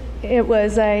 Flanders, it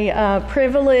was a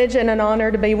privilege and an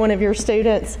honor to be one of your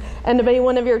students and to be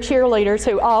one of your cheerleaders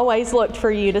who always looked for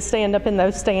you to stand up in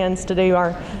those stands to do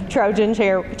our Trojan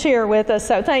cheer with us,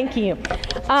 so thank you.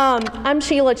 I'm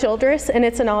Sheila Childress, and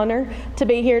it's an honor to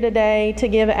be here today to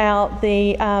give out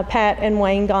the Pat and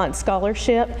Wayne Gauntz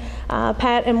Scholarship.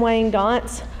 Pat and Wayne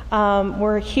Gauntz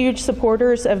were huge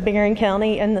supporters of Barron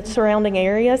County and the surrounding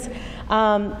areas.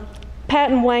 Pat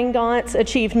and Wayne Gauntz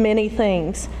achieved many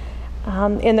things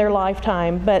in their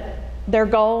lifetime, but their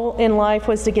goal in life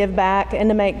was to give back and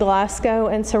to make Glasgow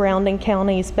and surrounding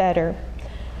counties better.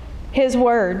 His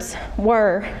words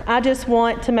were, "I just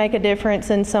want to make a difference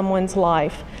in someone's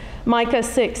life." Micah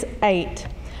 6:8.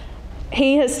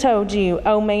 He has told you,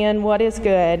 "O man, what is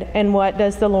good, and what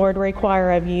does the Lord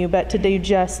require of you but to do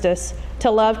justice, to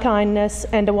love kindness,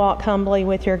 and to walk humbly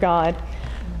with your God."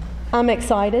 I'm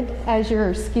excited as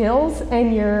your skills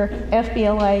and your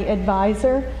FBLA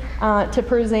advisor to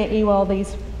present you all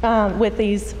these with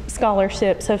these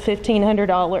scholarships of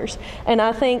 $1,500. And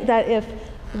I think that if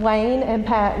Wayne and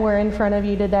Pat were in front of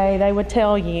you today, they would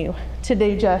tell you to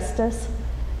do justice,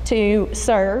 to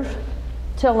serve,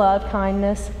 to love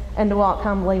kindness, and to walk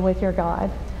humbly with your God.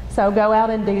 So go out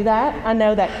and do that. I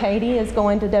know that Katie is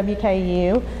going to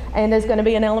WKU and is going to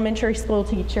be an elementary school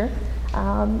teacher.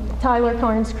 Tyler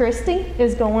Carnes Christie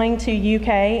is going to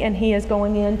UK, and he is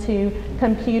going into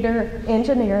computer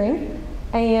engineering.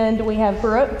 And we have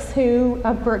Brooks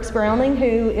Brooks Browning,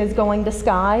 who is going to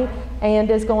Sky and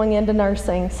is going into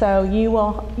nursing. So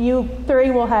you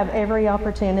three will have every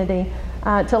opportunity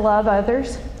to love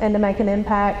others and to make an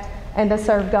impact and to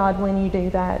serve God when you do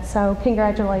that. So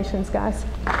congratulations, guys.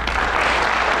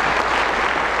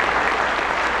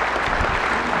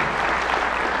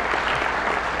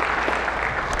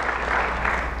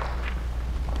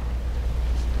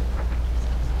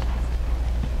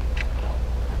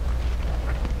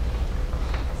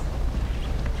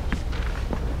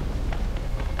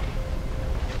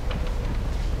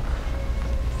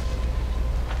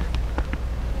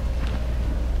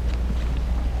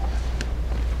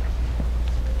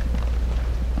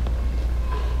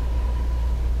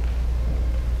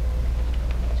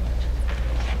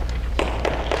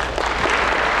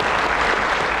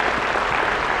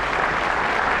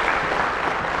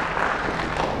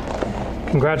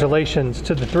 Congratulations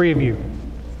to the three of you.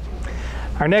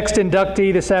 Our next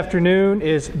inductee this afternoon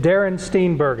is Darren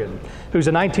Steenbergen, who's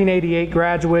a 1988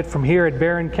 graduate from here at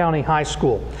Barron County High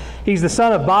School. He's the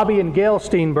son of Bobby and Gail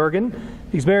Steenbergen.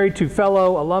 He's married to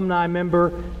fellow alumni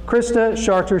member Krista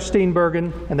Charter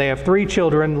Steenbergen, and they have three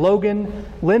children, Logan,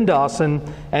 Lynn Dawson,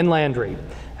 and Landry.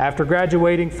 After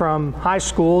graduating from high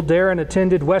school, Darren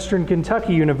attended Western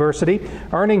Kentucky University,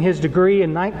 earning his degree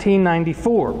in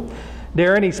 1994.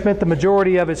 Darren, he spent the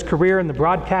majority of his career in the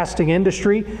broadcasting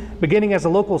industry, beginning as a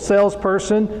local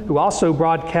salesperson who also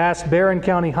broadcast Barron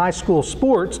County High School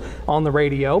sports on the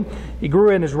radio. He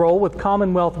grew in his role with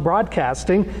Commonwealth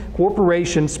Broadcasting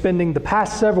Corporation, spending the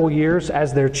past several years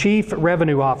as their chief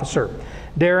revenue officer.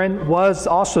 Darren was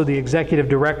also the executive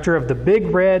director of the Big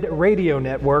Red Radio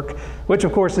Network, which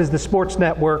of course is the sports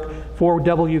network for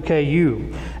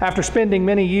WKU. After spending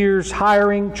many years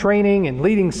hiring, training, and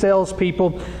leading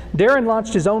salespeople, Darren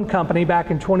launched his own company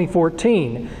back in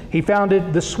 2014. He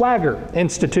founded the Swagger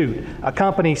Institute, a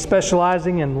company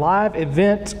specializing in live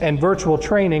event and virtual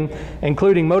training,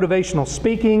 including motivational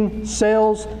speaking,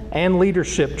 sales, and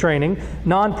leadership training,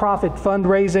 nonprofit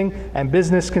fundraising, and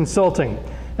business consulting.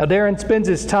 Now, Darren spends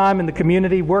his time in the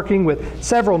community working with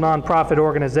several nonprofit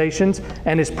organizations,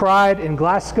 and his pride in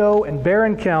Glasgow and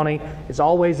Barron County is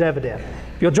always evident.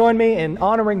 If you'll join me in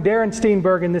honoring Darren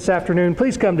Steenbergen this afternoon,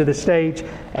 please come to the stage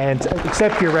and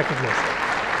accept your recognition.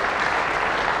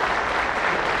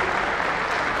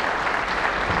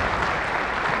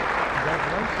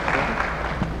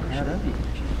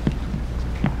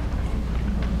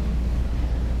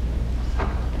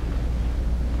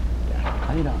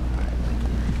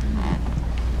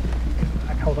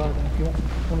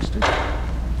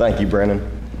 Thank you, Brennan.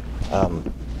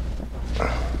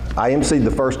 I emceed the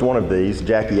first one of these.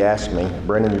 Jackie asked me,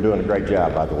 Brennan, you're doing a great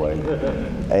job, by the way.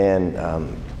 And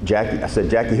I said,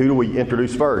 Jackie, who do we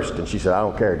introduce first? And she said, I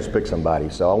don't care, just pick somebody.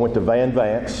 So I went to Van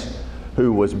Vance,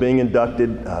 who was being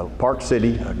inducted, Park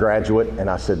City, a graduate. And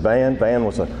I said, Van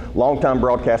was a longtime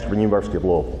broadcaster for the University of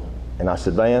Louisville. And I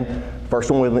said, Van,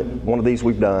 first one of these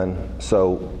we've done,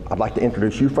 so I'd like to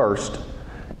introduce you first.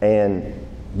 And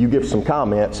you give some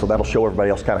comments, so that'll show everybody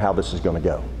else kind of how this is going to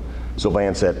go. So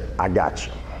Van said, I got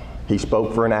you. He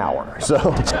spoke for an hour. So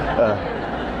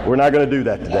we're not going to do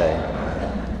that today.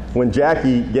 When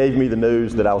Jackie gave me the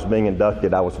news that I was being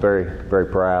inducted, I was very, very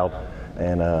proud.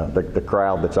 and the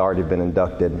crowd that's already been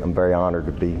inducted. I'm very honored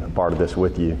to be a part of this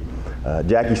with you.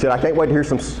 Jackie said, I can't wait to hear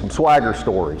some swagger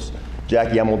stories.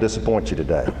 Jackie, I'm going to disappoint you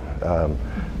today.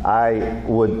 I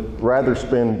would rather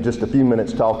spend just a few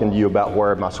minutes talking to you about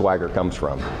where my swagger comes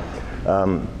from.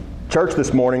 Church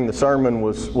this morning, the sermon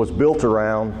was built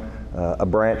around a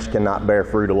branch cannot bear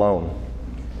fruit alone.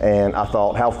 And I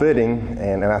thought, how fitting,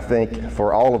 and I think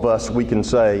for all of us, we can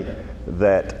say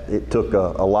that it took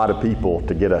a lot of people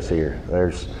to get us here.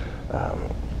 There's,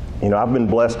 I've been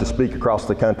blessed to speak across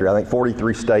the country, I think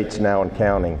 43 states now and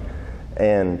counting,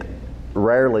 and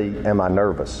rarely am I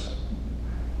nervous.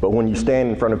 But when you stand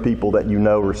in front of people that you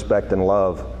know, respect, and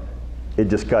love, it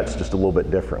just cuts just a little bit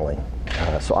differently.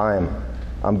 So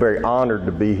I'm very honored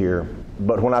to be here.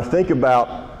 But when I think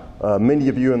about many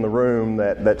of you in the room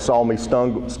that saw me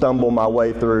stumble my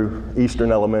way through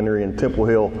Eastern Elementary and Temple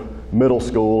Hill Middle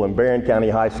School and Barron County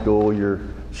High School, you're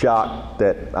shocked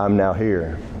that I'm now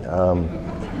here.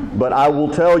 But I will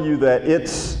tell you that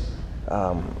it's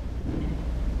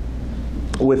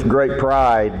with great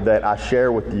pride that I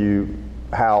share with you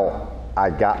how I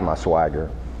got my swagger.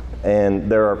 And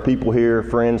there are people here,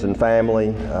 friends and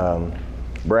family,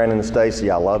 Brandon and Stacy,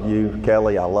 I love you.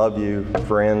 Kelly, I love you.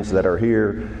 Friends that are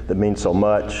here that mean so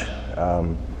much.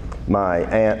 My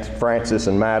aunts, Frances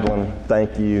and Madeline,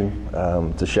 thank you.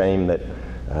 It's a shame that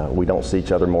we don't see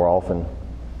each other more often.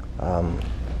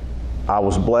 I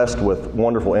was blessed with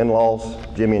wonderful in-laws,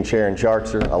 Jimmy and Sharon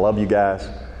Schartzer. I love you guys.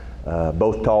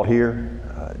 Both taught here.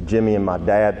 Jimmy and my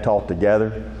dad taught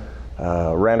together.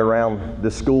 Ran around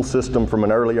this school system from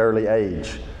an early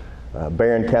age.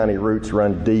 Barron County roots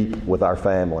run deep with our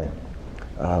family.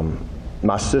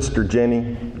 My sister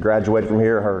Jenny graduated from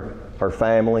here. Her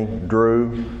family,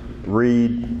 Drew,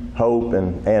 Reed, Hope,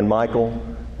 and Michael,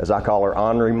 as I call her,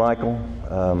 Honorary Michael,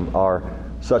 are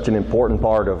such an important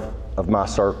part of my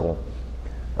circle.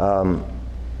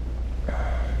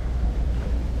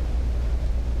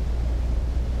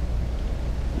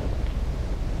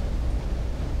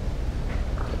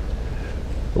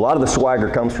 A lot of the swagger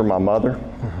comes from my mother.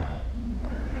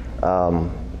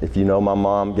 If you know my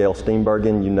mom, Gail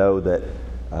Steenbergen, you know that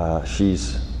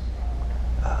she's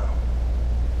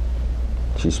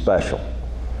special.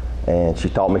 And she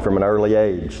taught me from an early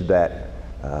age that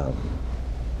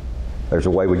there's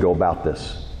a way we go about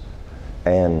this.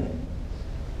 And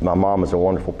my mom is a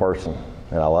wonderful person,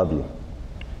 and I love you.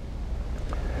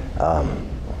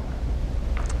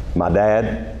 My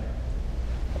dad,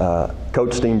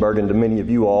 Coach Steenbergen, to many of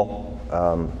you all,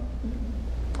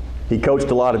 he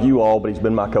coached a lot of you all, but he's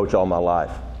been my coach all my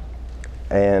life.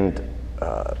 And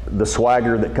the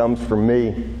swagger that comes from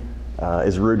me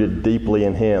is rooted deeply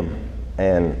in him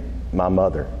and my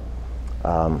mother.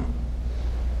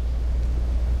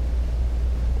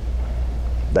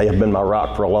 They have been my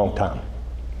rock for a long time.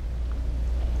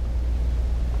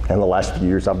 And the last few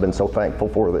years, I've been so thankful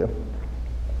for them.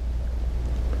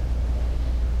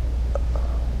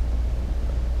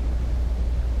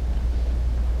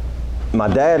 My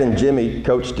dad and Jimmy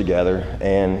coached together,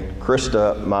 and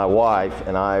Krista, my wife,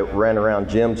 and I ran around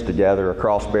gyms together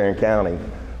across Barron County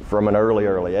from an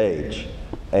early age.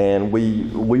 And we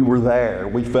were there.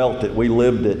 We felt it. We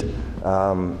lived it.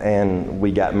 And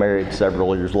we got married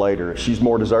several years later. She's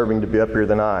more deserving to be up here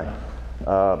than I.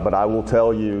 But I will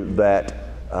tell you that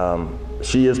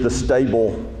she is the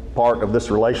stable part of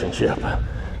this relationship.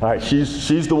 All right,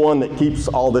 she's the one that keeps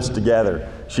all this together.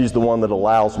 She's the one that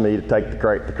allows me to take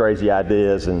the crazy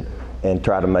ideas and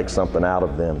try to make something out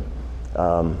of them.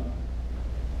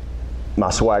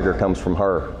 My swagger comes from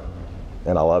her,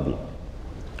 and I love you.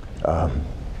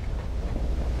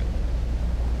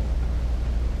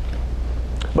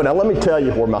 But now let me tell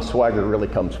you where my swagger really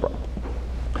comes from.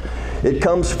 It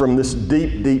comes from this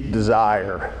deep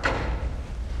desire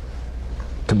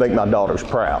to make my daughters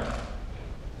proud.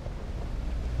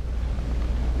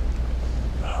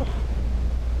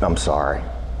 I'm sorry.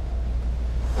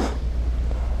 I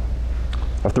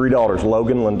have three daughters,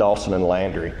 Logan, Lynn Dawson, and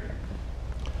Landry.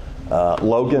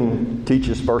 Logan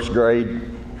teaches first grade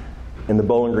in the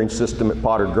Bowling Green system at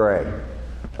Potter Gray.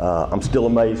 I'm still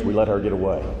amazed we let her get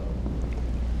away.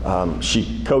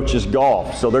 She coaches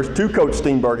golf. So there's two Coach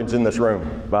Steenbergens in this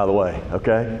room, by the way,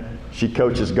 okay? She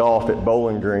coaches golf at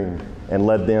Bowling Green and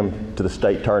led them to the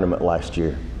state tournament last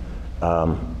year.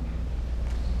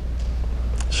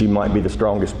 She might be the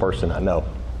strongest person I know,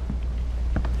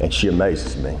 and she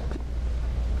amazes me.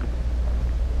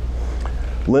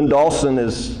 Lynn Dawson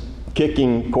is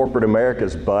kicking corporate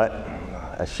America's butt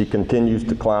as she continues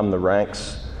to climb the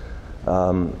ranks.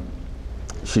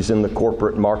 She's in the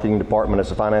corporate marketing department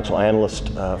as a financial analyst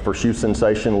for Shoe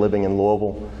Sensation, living in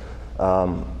Louisville.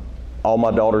 all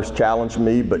my daughters challenge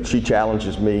me, but she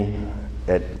challenges me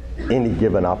at any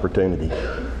given opportunity.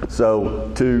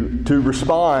 So to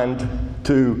respond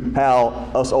to how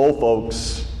us old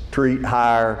folks treat,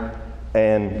 hire,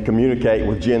 and communicate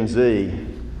with Gen Z,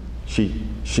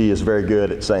 she is very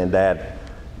good at saying, Dad,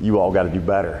 you all got to do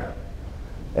better.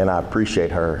 And I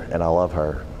appreciate her, and I love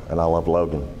her, and I love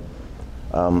Logan.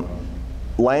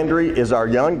 Landry is our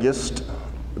youngest,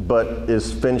 but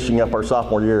is finishing up our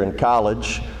sophomore year in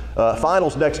college.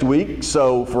 Finals next week,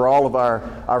 so for all of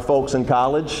our folks in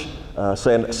college,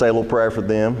 say a little prayer for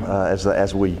them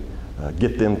as we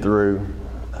get them through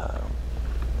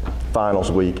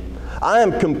finals week. I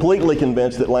am completely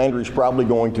convinced that Landry's probably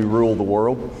going to rule the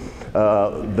world.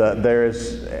 There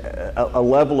is a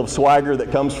level of swagger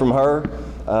that comes from her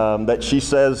that she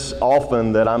says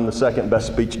often that I'm the second best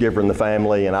speech giver in the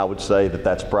family, and I would say that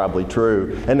that's probably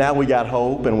true. And now we got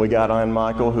Hope and we got Ann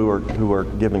Michael who are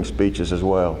giving speeches as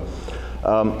well.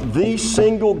 The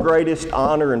single greatest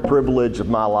honor and privilege of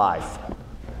my life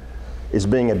is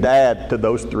being a dad to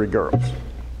those three girls.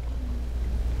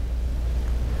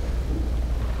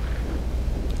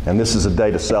 And this is a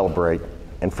day to celebrate,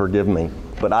 and forgive me,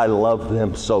 but I love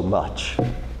them so much.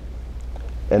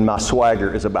 And my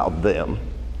swagger is about them.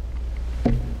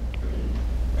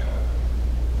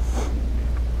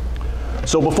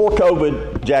 So before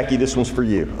COVID, Jackie, this one's for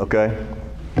you, okay?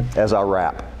 As I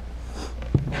wrap.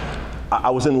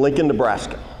 I was in Lincoln,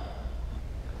 Nebraska,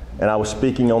 and I was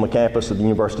speaking on the campus of the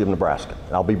University of Nebraska.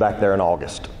 I'll be back there in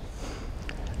August.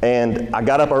 And I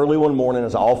got up early one morning,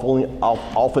 as I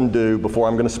often do before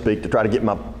I'm going to speak, to try to get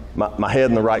my head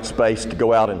in the right space to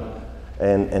go out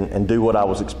and do what I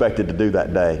was expected to do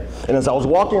that day. And as I was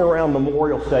walking around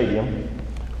Memorial Stadium,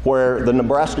 where the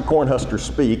Nebraska Cornhuskers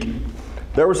speak,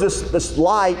 there was this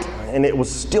light, and it was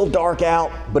still dark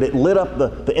out, but it lit up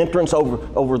the entrance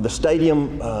over the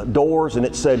stadium doors, and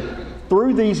it said,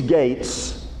 "Through these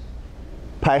gates,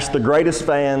 past the greatest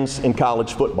fans in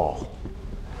college football."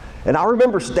 And I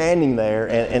remember standing there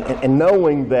and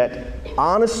knowing that,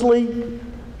 honestly,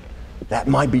 that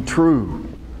might be true.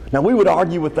 Now, we would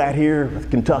argue with that here with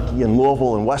Kentucky and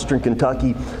Louisville and Western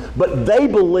Kentucky, but they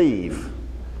believe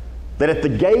that at the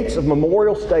gates of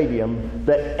Memorial Stadium,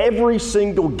 that every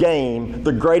single game,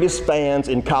 the greatest fans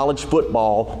in college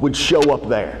football would show up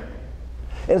there.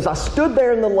 And as I stood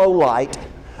there in the low light,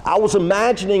 I was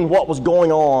imagining what was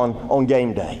going on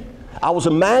game day. I was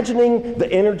imagining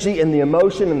the energy and the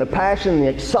emotion and the passion and the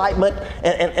excitement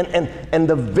and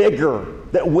the vigor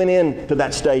that went into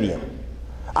that stadium.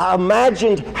 I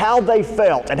imagined how they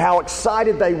felt and how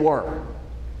excited they were.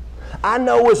 I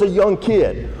know as a young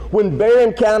kid, when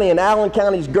Barron County and Allen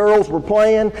County's girls were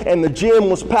playing and the gym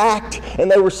was packed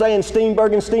and they were saying,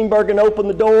 Steenbergen, open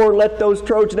the door, let those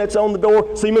Trojanettes on the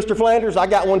door. See, Mr. Flanders, I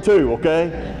got one too,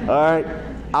 okay? All right?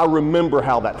 I remember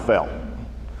how that felt.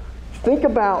 Think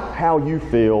about how you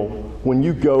feel when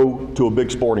you go to a big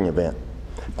sporting event.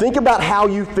 Think about how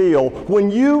you feel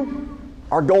when you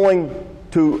are going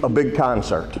to a big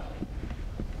concert.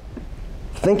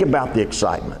 Think about the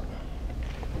excitement.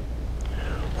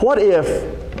 What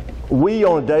if we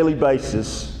on a daily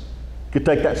basis could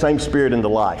take that same spirit into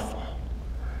life?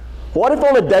 What if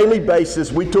on a daily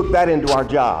basis we took that into our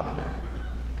job?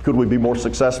 Could we be more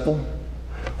successful?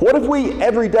 What if we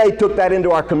every day took that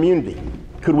into our community?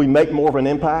 Could we make more of an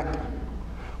impact?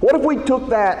 What if we took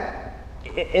that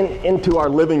into our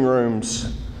living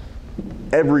rooms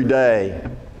every day?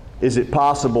 Is it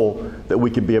possible that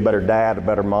we could be a better dad, a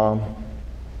better mom,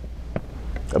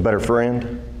 a better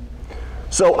friend?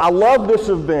 So I love this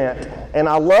event, and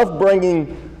I love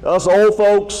bringing us old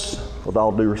folks, with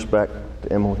all due respect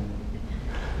to Emily,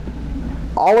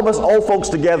 all of us old folks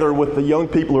together with the young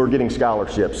people who are getting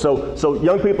scholarships. So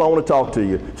young people, I want to talk to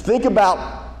you. Think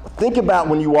about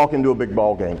when you walk into a big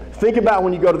ball game. Think about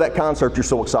when you go to that concert you're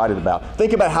so excited about.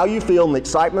 Think about how you feel and the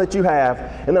excitement that you have.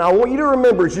 And then I want you to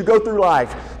remember as you go through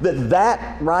life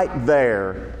that right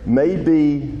there may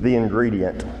be the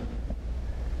ingredient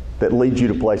that leads you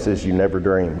to places you never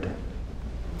dreamed.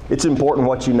 It's important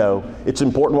what you know. It's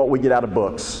important what we get out of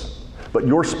books. But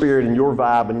your spirit and your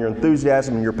vibe and your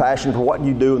enthusiasm and your passion for what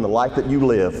you do and the life that you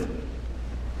live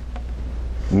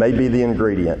may be the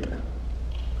ingredient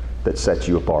that sets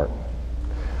you apart.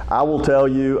 I will tell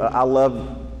you, I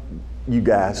love you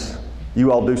guys.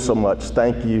 You all do so much.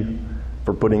 Thank you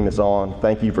for putting this on.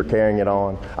 Thank you for carrying it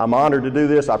on. I'm honored to do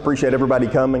this. I appreciate everybody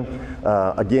coming.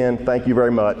 Again, thank you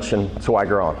very much, and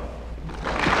swagger on.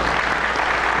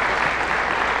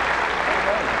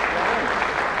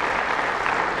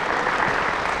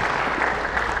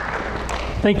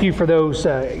 Thank you for those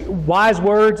wise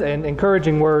words and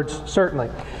encouraging words,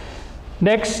 certainly.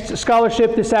 Next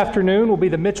scholarship this afternoon will be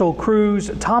the Mitchell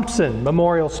Cruz Thompson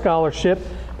Memorial Scholarship.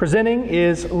 Presenting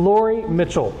is Lori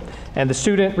Mitchell, and the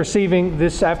student receiving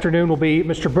this afternoon will be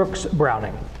Mr. Brooks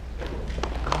Browning.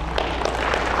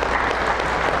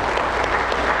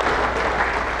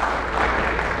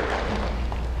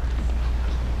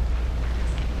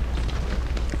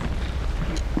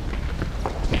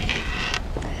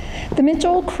 The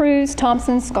Mitchell Cruz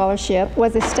Thompson Scholarship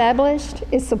was established,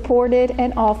 is supported,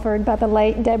 and offered by the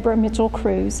late Deborah Mitchell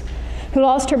Cruz, who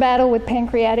lost her battle with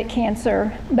pancreatic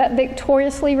cancer, but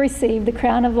victoriously received the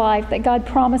crown of life that God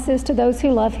promises to those who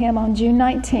love Him on June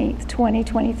 19th,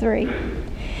 2023.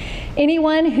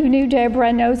 Anyone who knew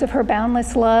Deborah knows of her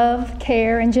boundless love,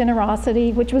 care, and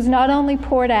generosity, which was not only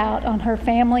poured out on her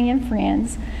family and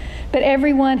friends, but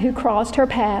everyone who crossed her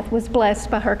path was blessed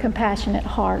by her compassionate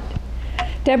heart.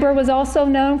 Deborah was also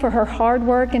known for her hard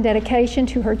work and dedication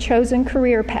to her chosen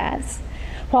career paths.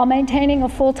 While maintaining a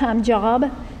full-time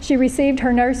job, she received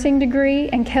her nursing degree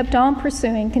and kept on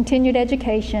pursuing continued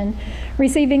education,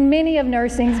 receiving many of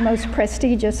nursing's most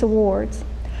prestigious awards.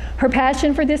 Her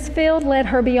passion for this field led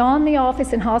her beyond the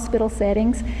office and hospital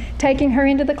settings, taking her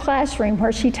into the classroom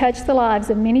where she touched the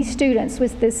lives of many students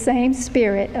with this same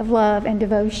spirit of love and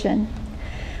devotion.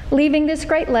 Leaving this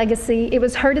great legacy, it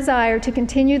was her desire to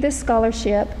continue this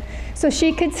scholarship so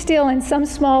she could still in some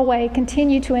small way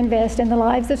continue to invest in the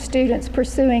lives of students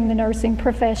pursuing the nursing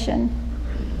profession.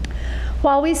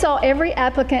 While we saw every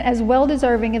applicant as well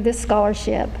deserving of this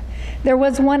scholarship, there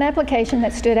was one application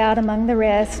that stood out among the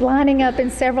rest, lining up in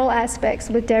several aspects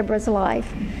with Deborah's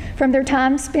life. From their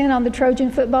time spent on the Trojan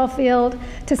football field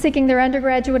to seeking their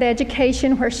undergraduate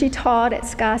education where she taught at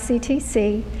Sky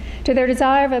CTC, to their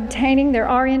desire of obtaining their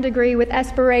RN degree with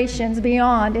aspirations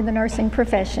beyond in the nursing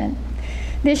profession.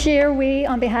 This year, we,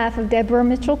 on behalf of Deborah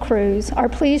Mitchell Cruz, are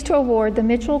pleased to award the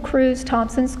Mitchell Cruz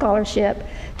Thompson Scholarship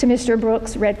to Mr.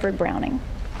 Brooks Redford Browning.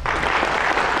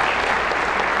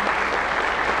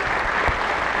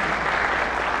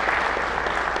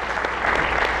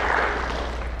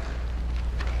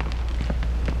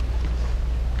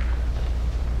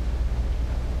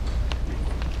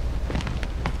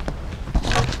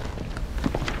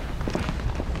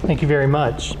 Thank you very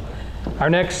much. Our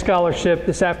next scholarship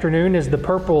this afternoon is the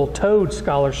Purple Toad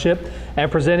Scholarship,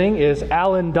 and presenting is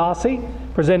Alan Dossie,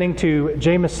 presenting to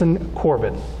Jameson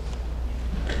Corbin.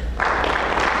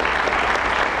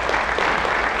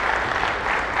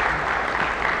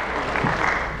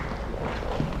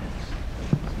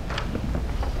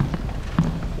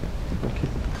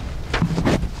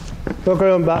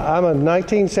 Welcome. I'm a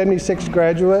 1976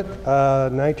 graduate,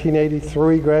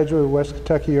 1983 graduate of West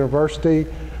Kentucky University,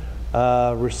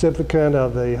 recipient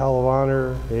of the Hall of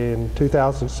Honor in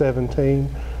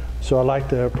 2017. So I'd like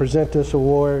to present this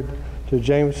award to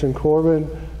Jameson Corbin.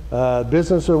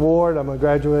 Business Award, I'm a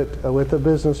graduate with a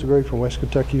business degree from West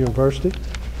Kentucky University.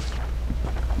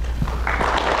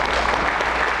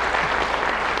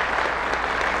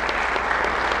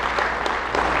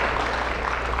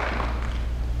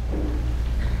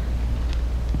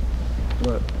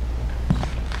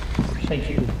 Thank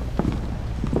you.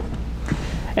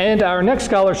 And our next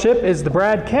scholarship is the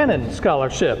Brad Cannon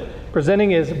Scholarship.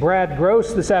 Presenting is Brad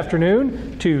Gross this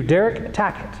afternoon to Derek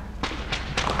Tackett.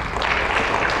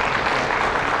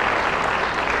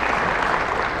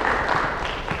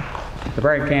 The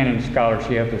Brad Cannon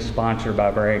Scholarship is sponsored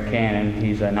by Brad Cannon.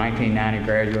 He's a 1990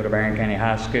 graduate of Barron County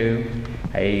High School,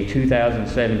 a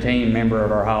 2017 member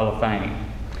of our Hall of Fame.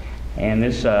 And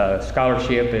this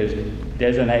scholarship is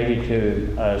designated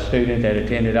to a student that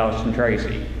attended Austin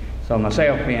Tracy. So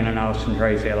myself being an Austin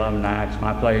Tracy alumni, it's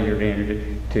my pleasure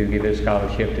to give this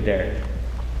scholarship to Derek.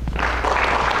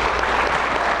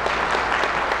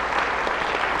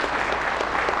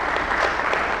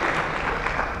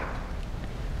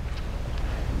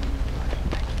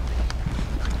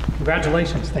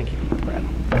 Congratulations. Thank you, Brad.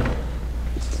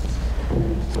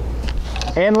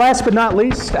 And last but not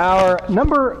least, our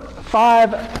number 5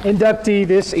 inductee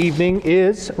this evening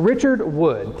is Richard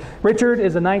Wood. Richard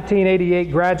is a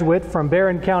 1988 graduate from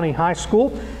Barron County High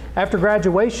School. After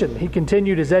graduation, he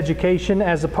continued his education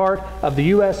as a part of the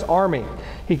U.S. Army.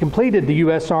 He completed the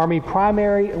U.S. Army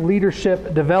Primary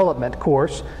Leadership Development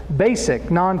course, Basic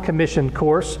Non-Commissioned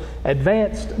course,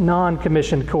 Advanced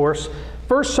Non-Commissioned course,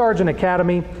 First Sergeant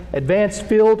Academy, Advanced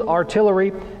Field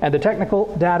Artillery, and the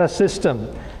Technical Data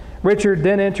System. Richard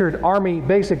then entered Army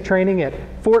basic training at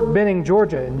Fort Benning,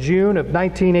 Georgia in June of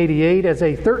 1988 as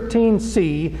a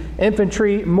 13C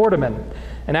infantry mortarman.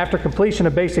 And after completion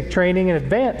of basic training and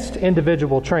advanced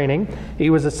individual training, he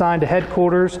was assigned to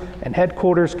headquarters and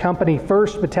Headquarters Company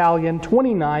 1st Battalion,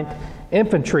 29th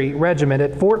Infantry Regiment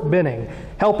at Fort Benning,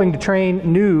 helping to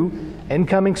train new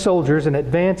incoming soldiers in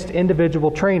advanced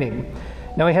individual training.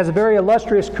 Now, he has a very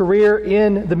illustrious career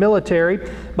in the military,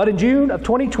 but in June of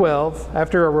 2012,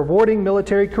 after a rewarding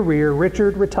military career,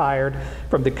 Richard retired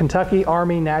from the Kentucky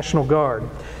Army National Guard.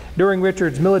 During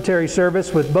Richard's military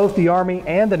service with both the Army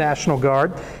and the National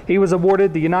Guard, he was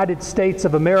awarded the United States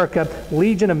of America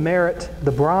Legion of Merit,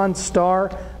 the Bronze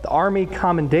Star, the Army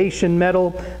Commendation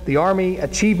Medal, the Army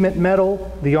Achievement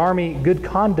Medal, the Army Good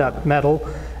Conduct Medal,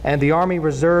 and the Army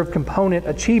Reserve Component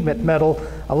Achievement Medal,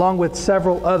 along with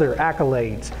several other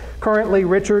accolades. Currently,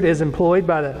 Richard is employed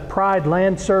by the Pride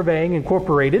Land Surveying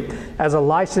Incorporated as a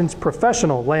licensed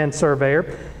professional land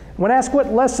surveyor. When asked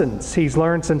what lessons he's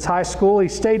learned since high school, he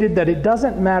stated that it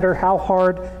doesn't matter how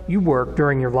hard you work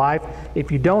during your life.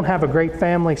 If you don't have a great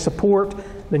family support,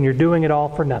 then you're doing it all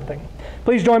for nothing.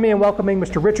 Please join me in welcoming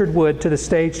Mr. Richard Wood to the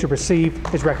stage to receive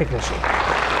his recognition.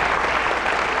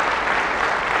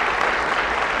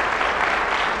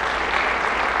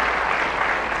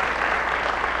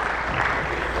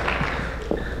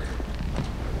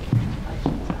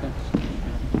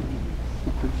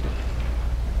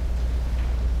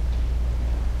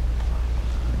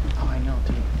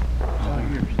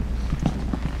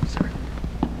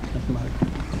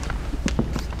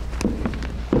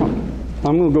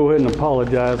 I'm going to go ahead and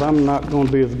apologize. I'm not going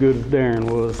to be as good as Darren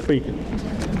was speaking.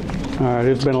 All right,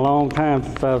 it's been a long time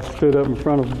since I've stood up in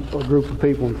front of a group of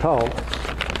people and talked,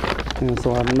 and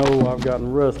so I know I've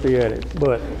gotten rusty at it.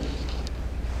 But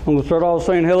I'm going to start off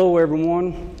saying hello,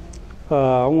 everyone.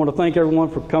 I want to thank everyone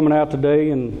for coming out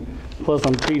today, and plus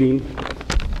I'm cheating.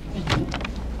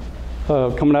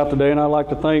 Coming out today, and I'd like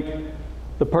to thank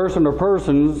the person or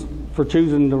persons for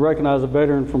choosing to recognize a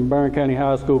veteran from Barron County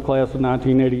High School class of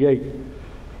 1988.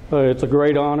 It's a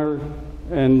great honor,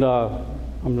 and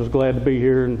I'm just glad to be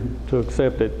here and to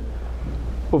accept it.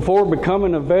 Before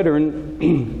becoming a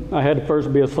veteran, I had to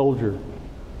first be a soldier.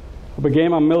 I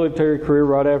began my military career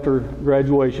right after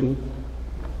graduation.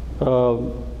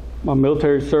 My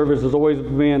military service has always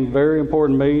been very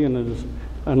important to me, and it is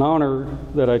an honor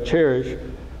that I cherish,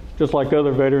 just like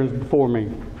other veterans before me.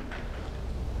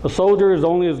 A soldier is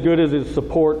only as good as his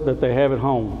support that they have at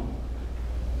home.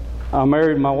 I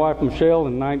married my wife Michelle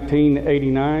in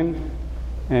 1989,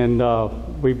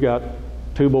 and we've got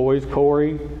two boys,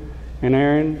 Corey and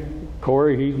Aaron.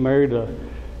 Corey, he's married to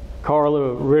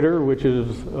Carla Ritter, which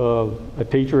is a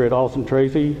teacher at Austin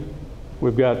Tracy.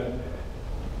 We've got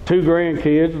two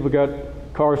grandkids. We've got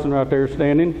Carson right there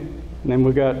standing, and then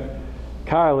we've got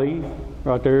Kylie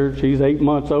right there. She's 8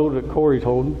 months old that Corey's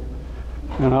holding.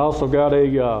 And I also got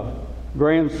a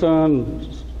grandson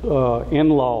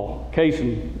in-law,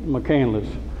 Casey McCandless.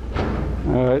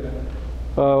 All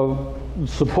right.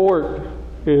 Support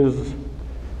is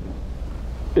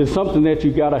something that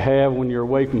you got to have when you're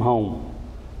away from home.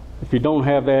 If you don't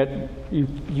have that,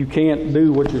 you can't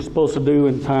do what you're supposed to do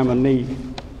in time of need.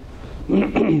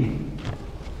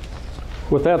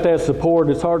 Without that support,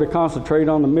 it's hard to concentrate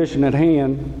on the mission at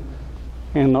hand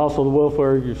and also the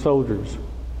welfare of your soldiers.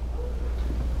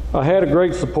 I had a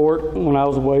great support when I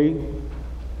was away.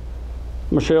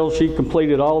 Michelle, she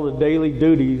completed all the daily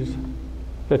duties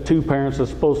that two parents are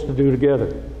supposed to do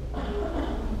together.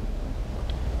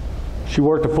 She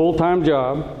worked a full-time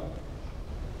job.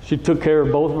 She took care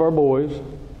of both of our boys.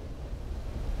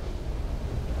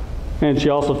 And she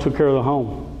also took care of the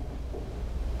home.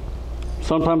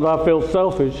 Sometimes I felt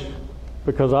selfish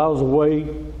because I was away.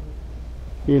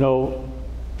 You know,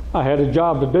 I had a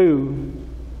job to do.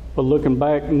 But looking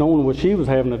back, knowing what she was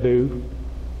having to do,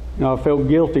 you know, I felt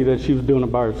guilty that she was doing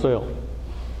it by herself.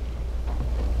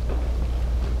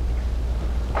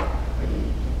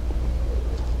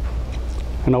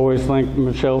 And I always thank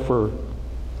Michelle for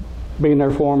being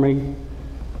there for me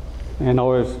and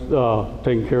always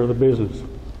taking care of the business.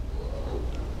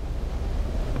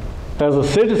 As a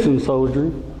citizen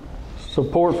soldier,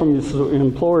 support from your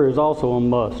employer is also a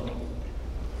must.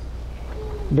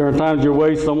 During times you're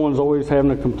away, someone's always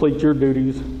having to complete your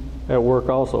duties at work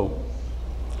also.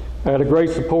 I had a great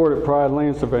support at Pride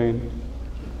Land Surveying.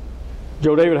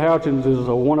 Joe David Houchins is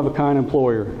a one-of-a-kind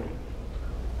employer.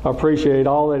 I appreciate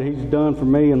all that he's done for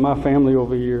me and my family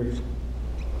over the years.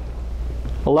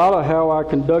 A lot of how I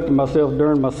conducted myself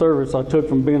during my service I took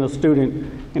from being a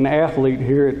student and athlete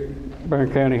here at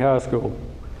Barron County High School.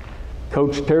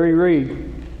 Coach Terry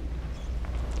Reed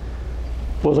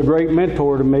was a great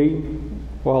mentor to me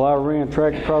while I ran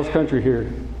track and cross country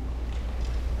here.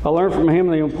 I learned from him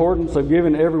the importance of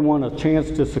giving everyone a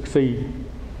chance to succeed.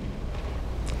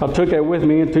 I took that with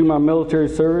me into my military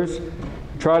service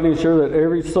and tried to ensure that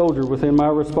every soldier within my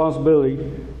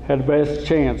responsibility had the best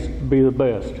chance to be the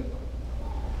best.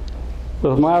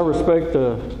 With my respect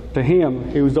to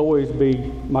him, he was always be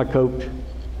my coach.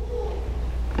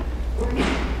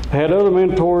 I had other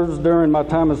mentors during my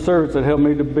time in service that helped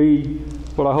me to be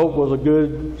what I hope was a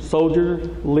good soldier,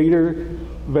 leader,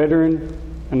 veteran,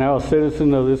 and now a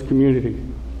citizen of this community.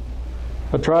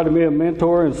 I tried to be a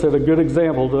mentor and set a good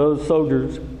example to other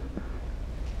soldiers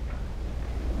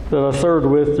that I served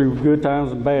with through good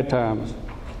times and bad times.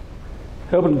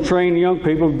 Helping to train young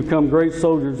people to become great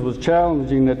soldiers was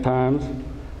challenging at times,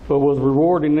 but was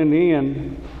rewarding in the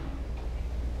end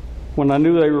when I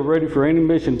knew they were ready for any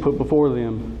mission put before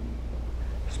them,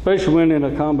 especially when in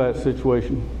a combat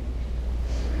situation.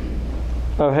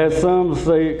 I've had some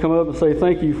come up and say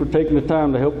thank you for taking the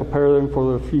time to help prepare them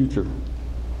for their future.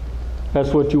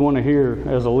 That's what you want to hear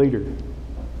as a leader.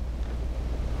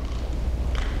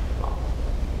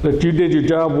 That you did your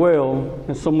job well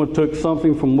and someone took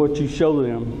something from what you showed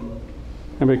them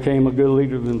and became a good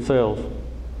leader themselves.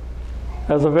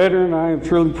 As a veteran, I am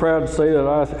truly proud to say that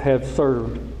I have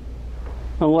served.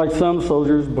 Unlike some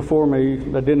soldiers before me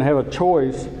that didn't have a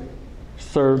choice to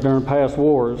serve during past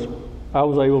wars, I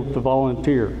was able to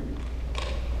volunteer.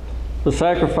 The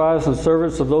sacrifice and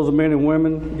service of those men and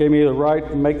women gave me the right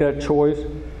to make that choice,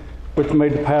 which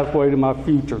made the pathway to my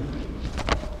future.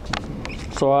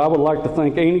 So I would like to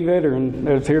thank any veteran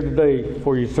that is here today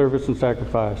for your service and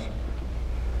sacrifice.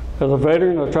 As a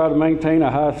veteran, I try to maintain a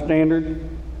high standard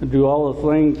and do all the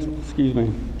things,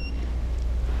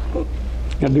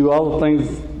 and do all the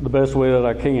things the best way that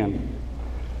I can.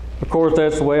 Of course,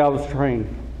 that's the way I was trained.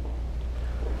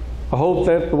 I hope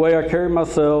that the way I carry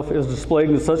myself is displayed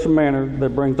in such a manner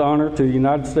that brings honor to the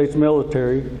United States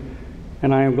military,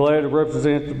 and I am glad to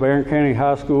represent the Barron County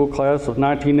High School class of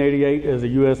 1988 as a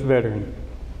U.S. veteran.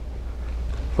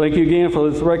 Thank you again for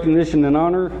this recognition and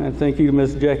honor, and thank you to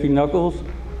Ms. Jackie Knuckles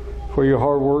for your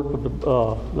hard work with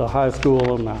the high school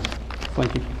alumni.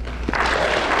 Thank you.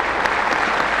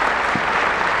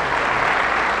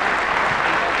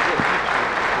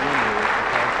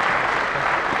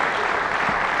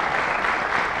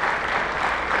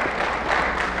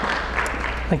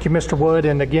 Thank you, Mr. Wood,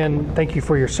 and again, thank you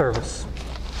for your service.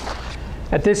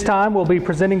 At this time, we'll be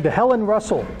presenting the Helen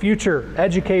Russell Future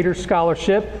Educator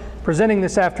Scholarship. Presenting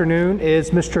this afternoon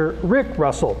is Mr. Rick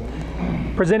Russell.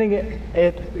 Presenting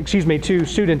it to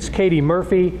students Katie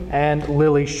Murphy and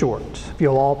Lily Short. If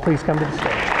you'll all please come to the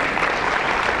stage.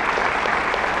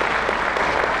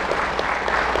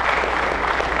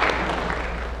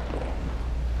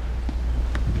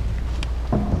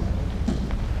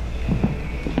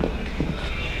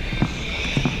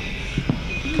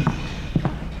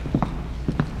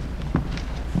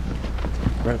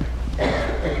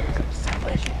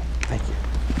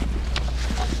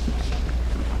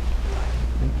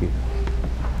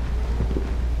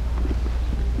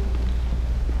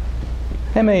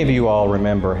 How many of you all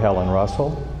remember Helen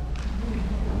Russell?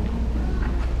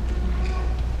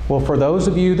 Well, for those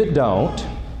of you that don't,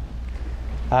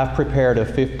 I've prepared a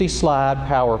 50-slide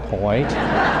PowerPoint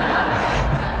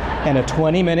and a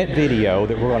 20-minute video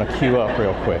that we're going to cue up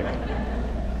real quick.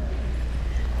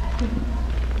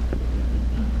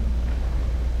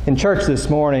 In church this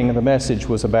morning, the message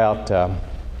was about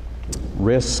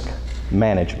risk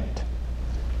management.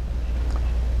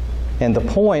 And the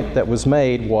point that was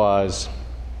made was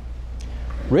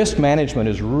risk management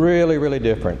is really, really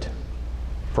different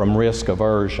from risk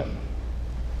aversion.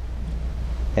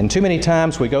 And too many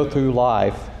times we go through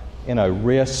life in a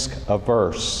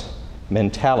risk-averse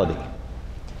mentality.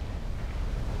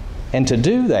 And to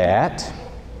do that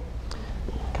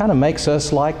kind of makes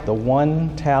us like the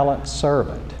one-talent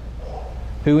servant,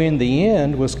 who in the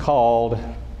end was called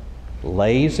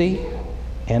lazy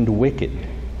and wicked.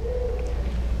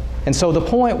 And so the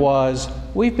point was,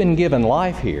 we've been given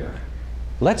life here.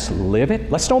 Let's live it.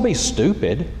 Let's don't be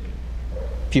stupid.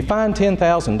 If you find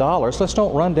 $10,000, let's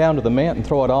don't run down to the mint and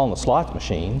throw it all in the slot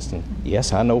machines. And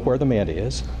yes, I know where the mint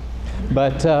is.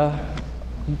 But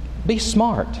be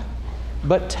smart.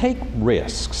 But take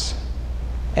risks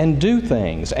and do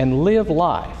things and live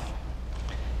life.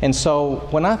 And so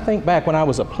when I think back, when I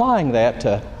was applying that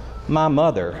to my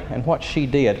mother and what she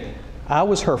did, I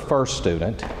was her first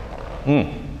student.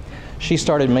 She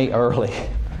started me early.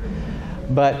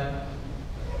 But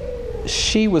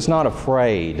she was not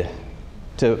afraid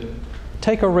to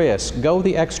take a risk, go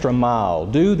the extra mile,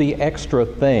 do the extra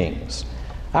things.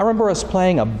 I remember us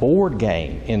playing a board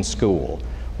game in school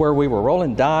where we were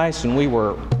rolling dice and we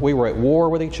were at war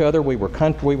with each other. We were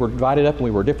divided up and we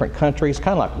were different countries,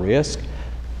 kind of like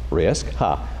risk,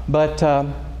 But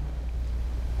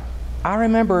I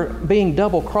remember being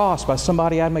double-crossed by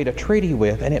somebody I made a treaty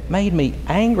with, and it made me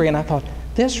angry, and I thought,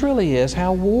 this really is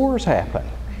how wars happen.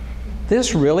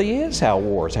 This really is how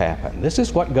wars happen. This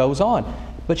is what goes on.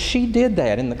 But she did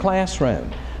that in the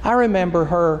classroom. I remember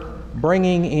her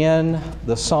bringing in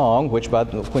the song, which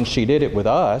when she did it with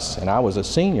us, and I was a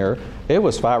senior, it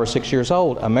was 5 or 6 years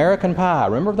old, American Pie.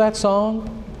 Remember that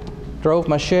song? Drove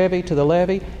my Chevy to the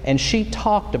levee, and she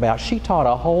taught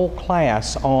a whole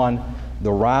class on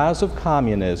the rise of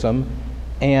communism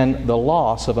and the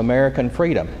loss of American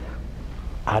freedom.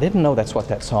 I didn't know that's what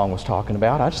that song was talking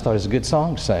about. I just thought it was a good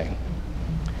song to sing.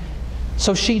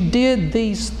 So she did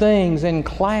these things in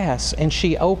class, and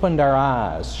she opened our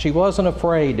eyes. She wasn't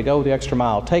afraid to go the extra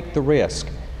mile, take the risk.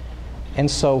 And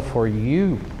so for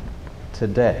you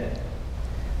today,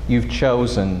 you've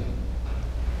chosen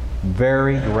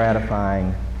very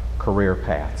gratifying career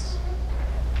paths.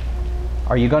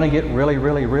 Are you going to get really,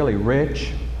 really, really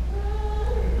rich?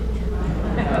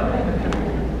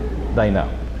 They know.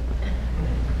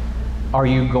 Are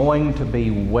you going to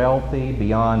be wealthy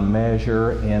beyond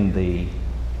measure in the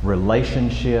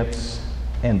relationships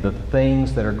and the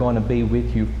things that are going to be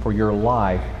with you for your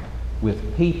life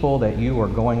with people that you are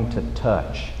going to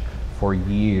touch for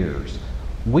years?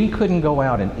 We couldn't go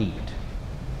out and eat.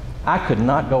 I could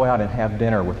not go out and have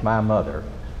dinner with my mother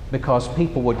because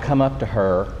people would come up to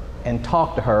her and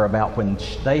talk to her about when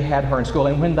they had her in school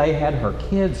and when they had her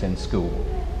kids in school.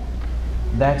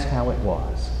 That's how it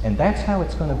was. And that's how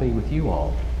it's going to be with you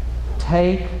all.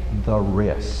 Take the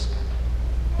risk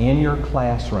in your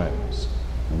classrooms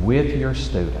with your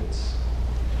students.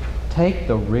 Take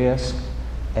the risk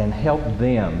and help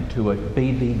them to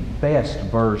be the best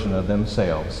version of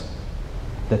themselves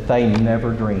that they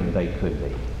never dreamed they could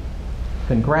be.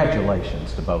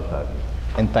 Congratulations to both of you,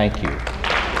 and thank you.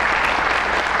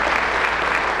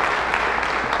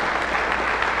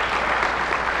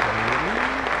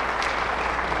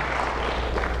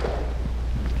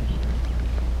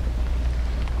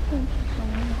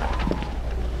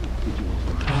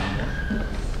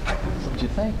 What'd you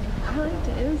think? I liked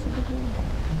it. It was a good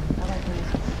one. I like when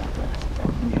it's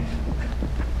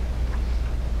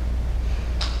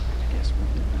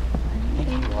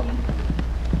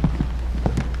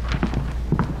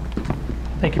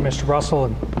Thank you, Mr. Russell,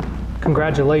 and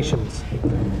congratulations.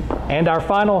 And our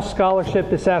final scholarship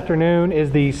this afternoon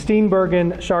is the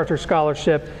Steenbergen Charter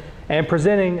Scholarship. And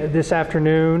presenting this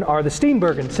afternoon are the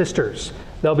Steenbergen sisters.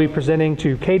 They'll be presenting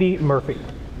to Katie Murphy.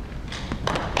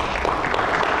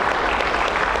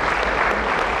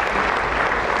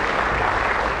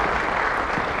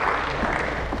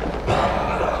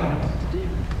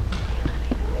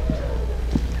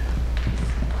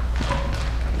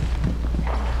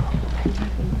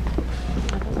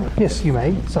 Yes, you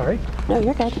may. Sorry. No,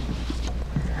 you're good.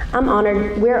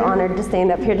 We're honored to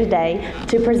stand up here today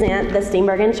to present the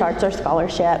Steenbergen Schartzer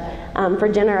Scholarship. For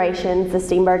generations, the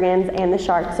Steenbergens and the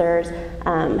Schartzers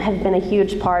have been a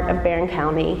huge part of Barron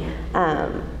County.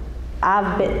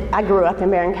 I grew up in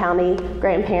Barron County,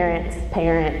 grandparents,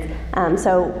 parents.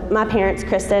 So my parents,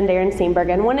 Krista and Darren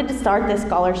Steenbergen, wanted to start this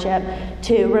scholarship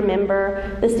to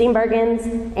remember the Steenbergens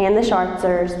and the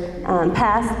Schartzers,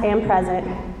 past and present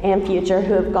and future,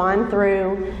 who have gone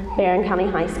through Barron County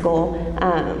High School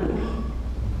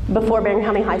before Barron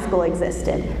County High School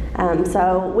existed.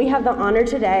 So we have the honor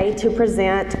today to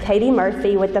present Katie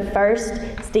Murphy with the first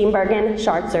Steenbergen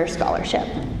Schartzer Scholarship.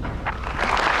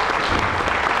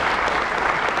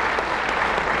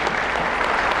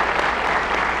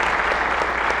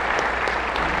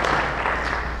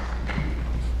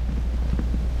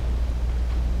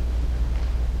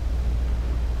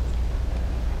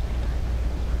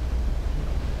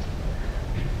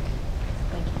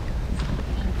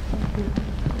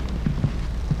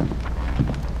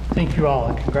 Thank you all,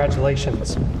 and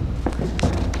congratulations.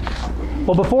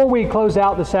 Well, before we close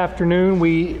out this afternoon,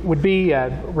 we would be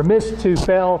remiss to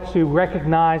fail to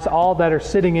recognize all that are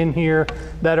sitting in here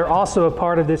that are also a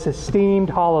part of this esteemed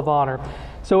Hall of Honor.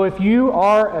 So if you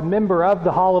are a member of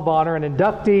the Hall of Honor, an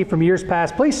inductee from years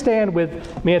past, please stand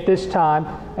with me at this time,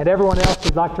 and everyone else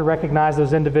would like to recognize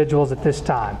those individuals at this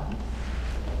time.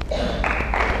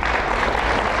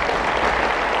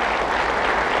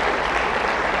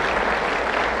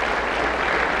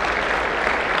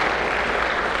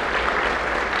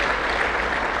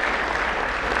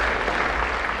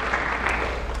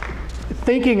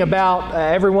 Thinking about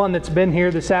everyone that's been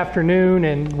here this afternoon,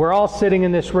 and we're all sitting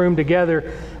in this room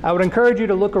together, I would encourage you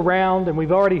to look around, and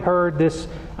we've already heard this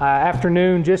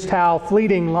afternoon just how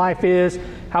fleeting life is,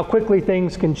 how quickly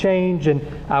things can change, and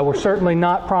we're certainly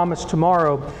not promised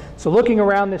tomorrow. So looking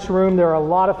around this room, there are a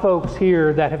lot of folks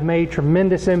here that have made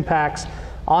tremendous impacts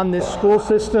on this school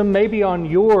system, maybe on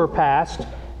your past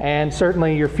and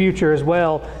certainly your future as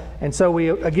well. And so we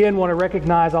again want to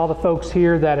recognize all the folks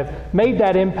here that have made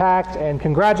that impact, and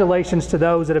congratulations to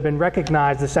those that have been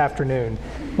recognized this afternoon.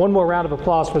 One more round of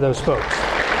applause for those folks.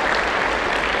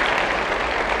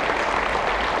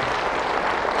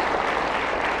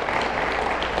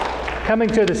 Coming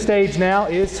to the stage now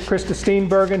is Krista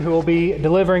Steenbergen, who will be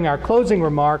delivering our closing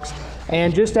remarks.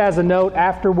 And just as a note,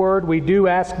 afterward, we do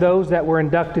ask those that were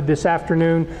inducted this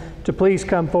afternoon to please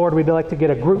come forward. We'd like to get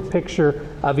a group picture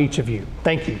of each of you.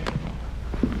 Thank you.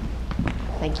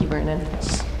 Thank you, Brennan.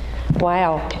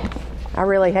 Wow, I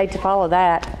really hate to follow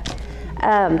that.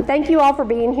 Thank you all for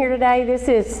being here today. This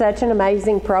is such an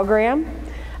amazing program.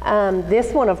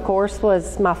 This one, of course,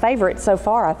 was my favorite so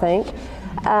far, I think.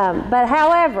 But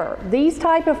however, these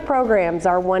type of programs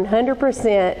are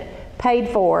 100% paid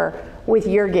for with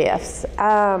your gifts.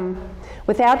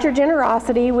 Without your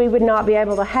generosity, we would not be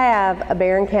able to have a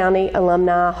Barron County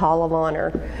Alumni Hall of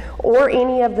Honor or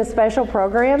any of the special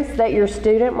programs that your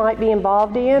student might be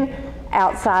involved in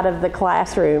outside of the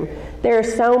classroom. There are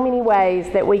so many ways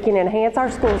that we can enhance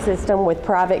our school system with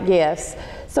private gifts.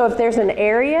 So if there's an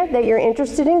area that you're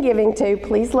interested in giving to,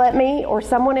 please let me or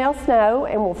someone else know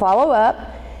and we'll follow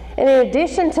up. And in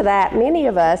addition to that, many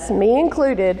of us, me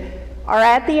included, are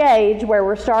at the age where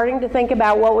we're starting to think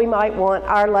about what we might want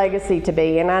our legacy to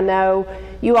be. And I know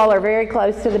you all are very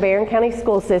close to the Barron County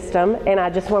school system, and I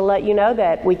just want to let you know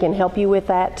that we can help you with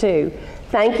that too.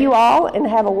 Thank you all, and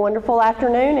have a wonderful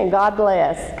afternoon, and God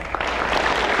bless.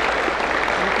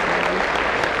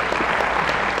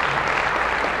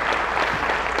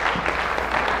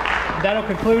 That'll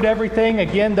conclude everything.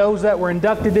 Again, those that were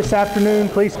inducted this afternoon,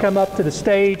 please come up to the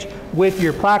stage with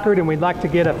your placard, and we'd like to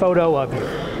get a photo of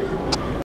you.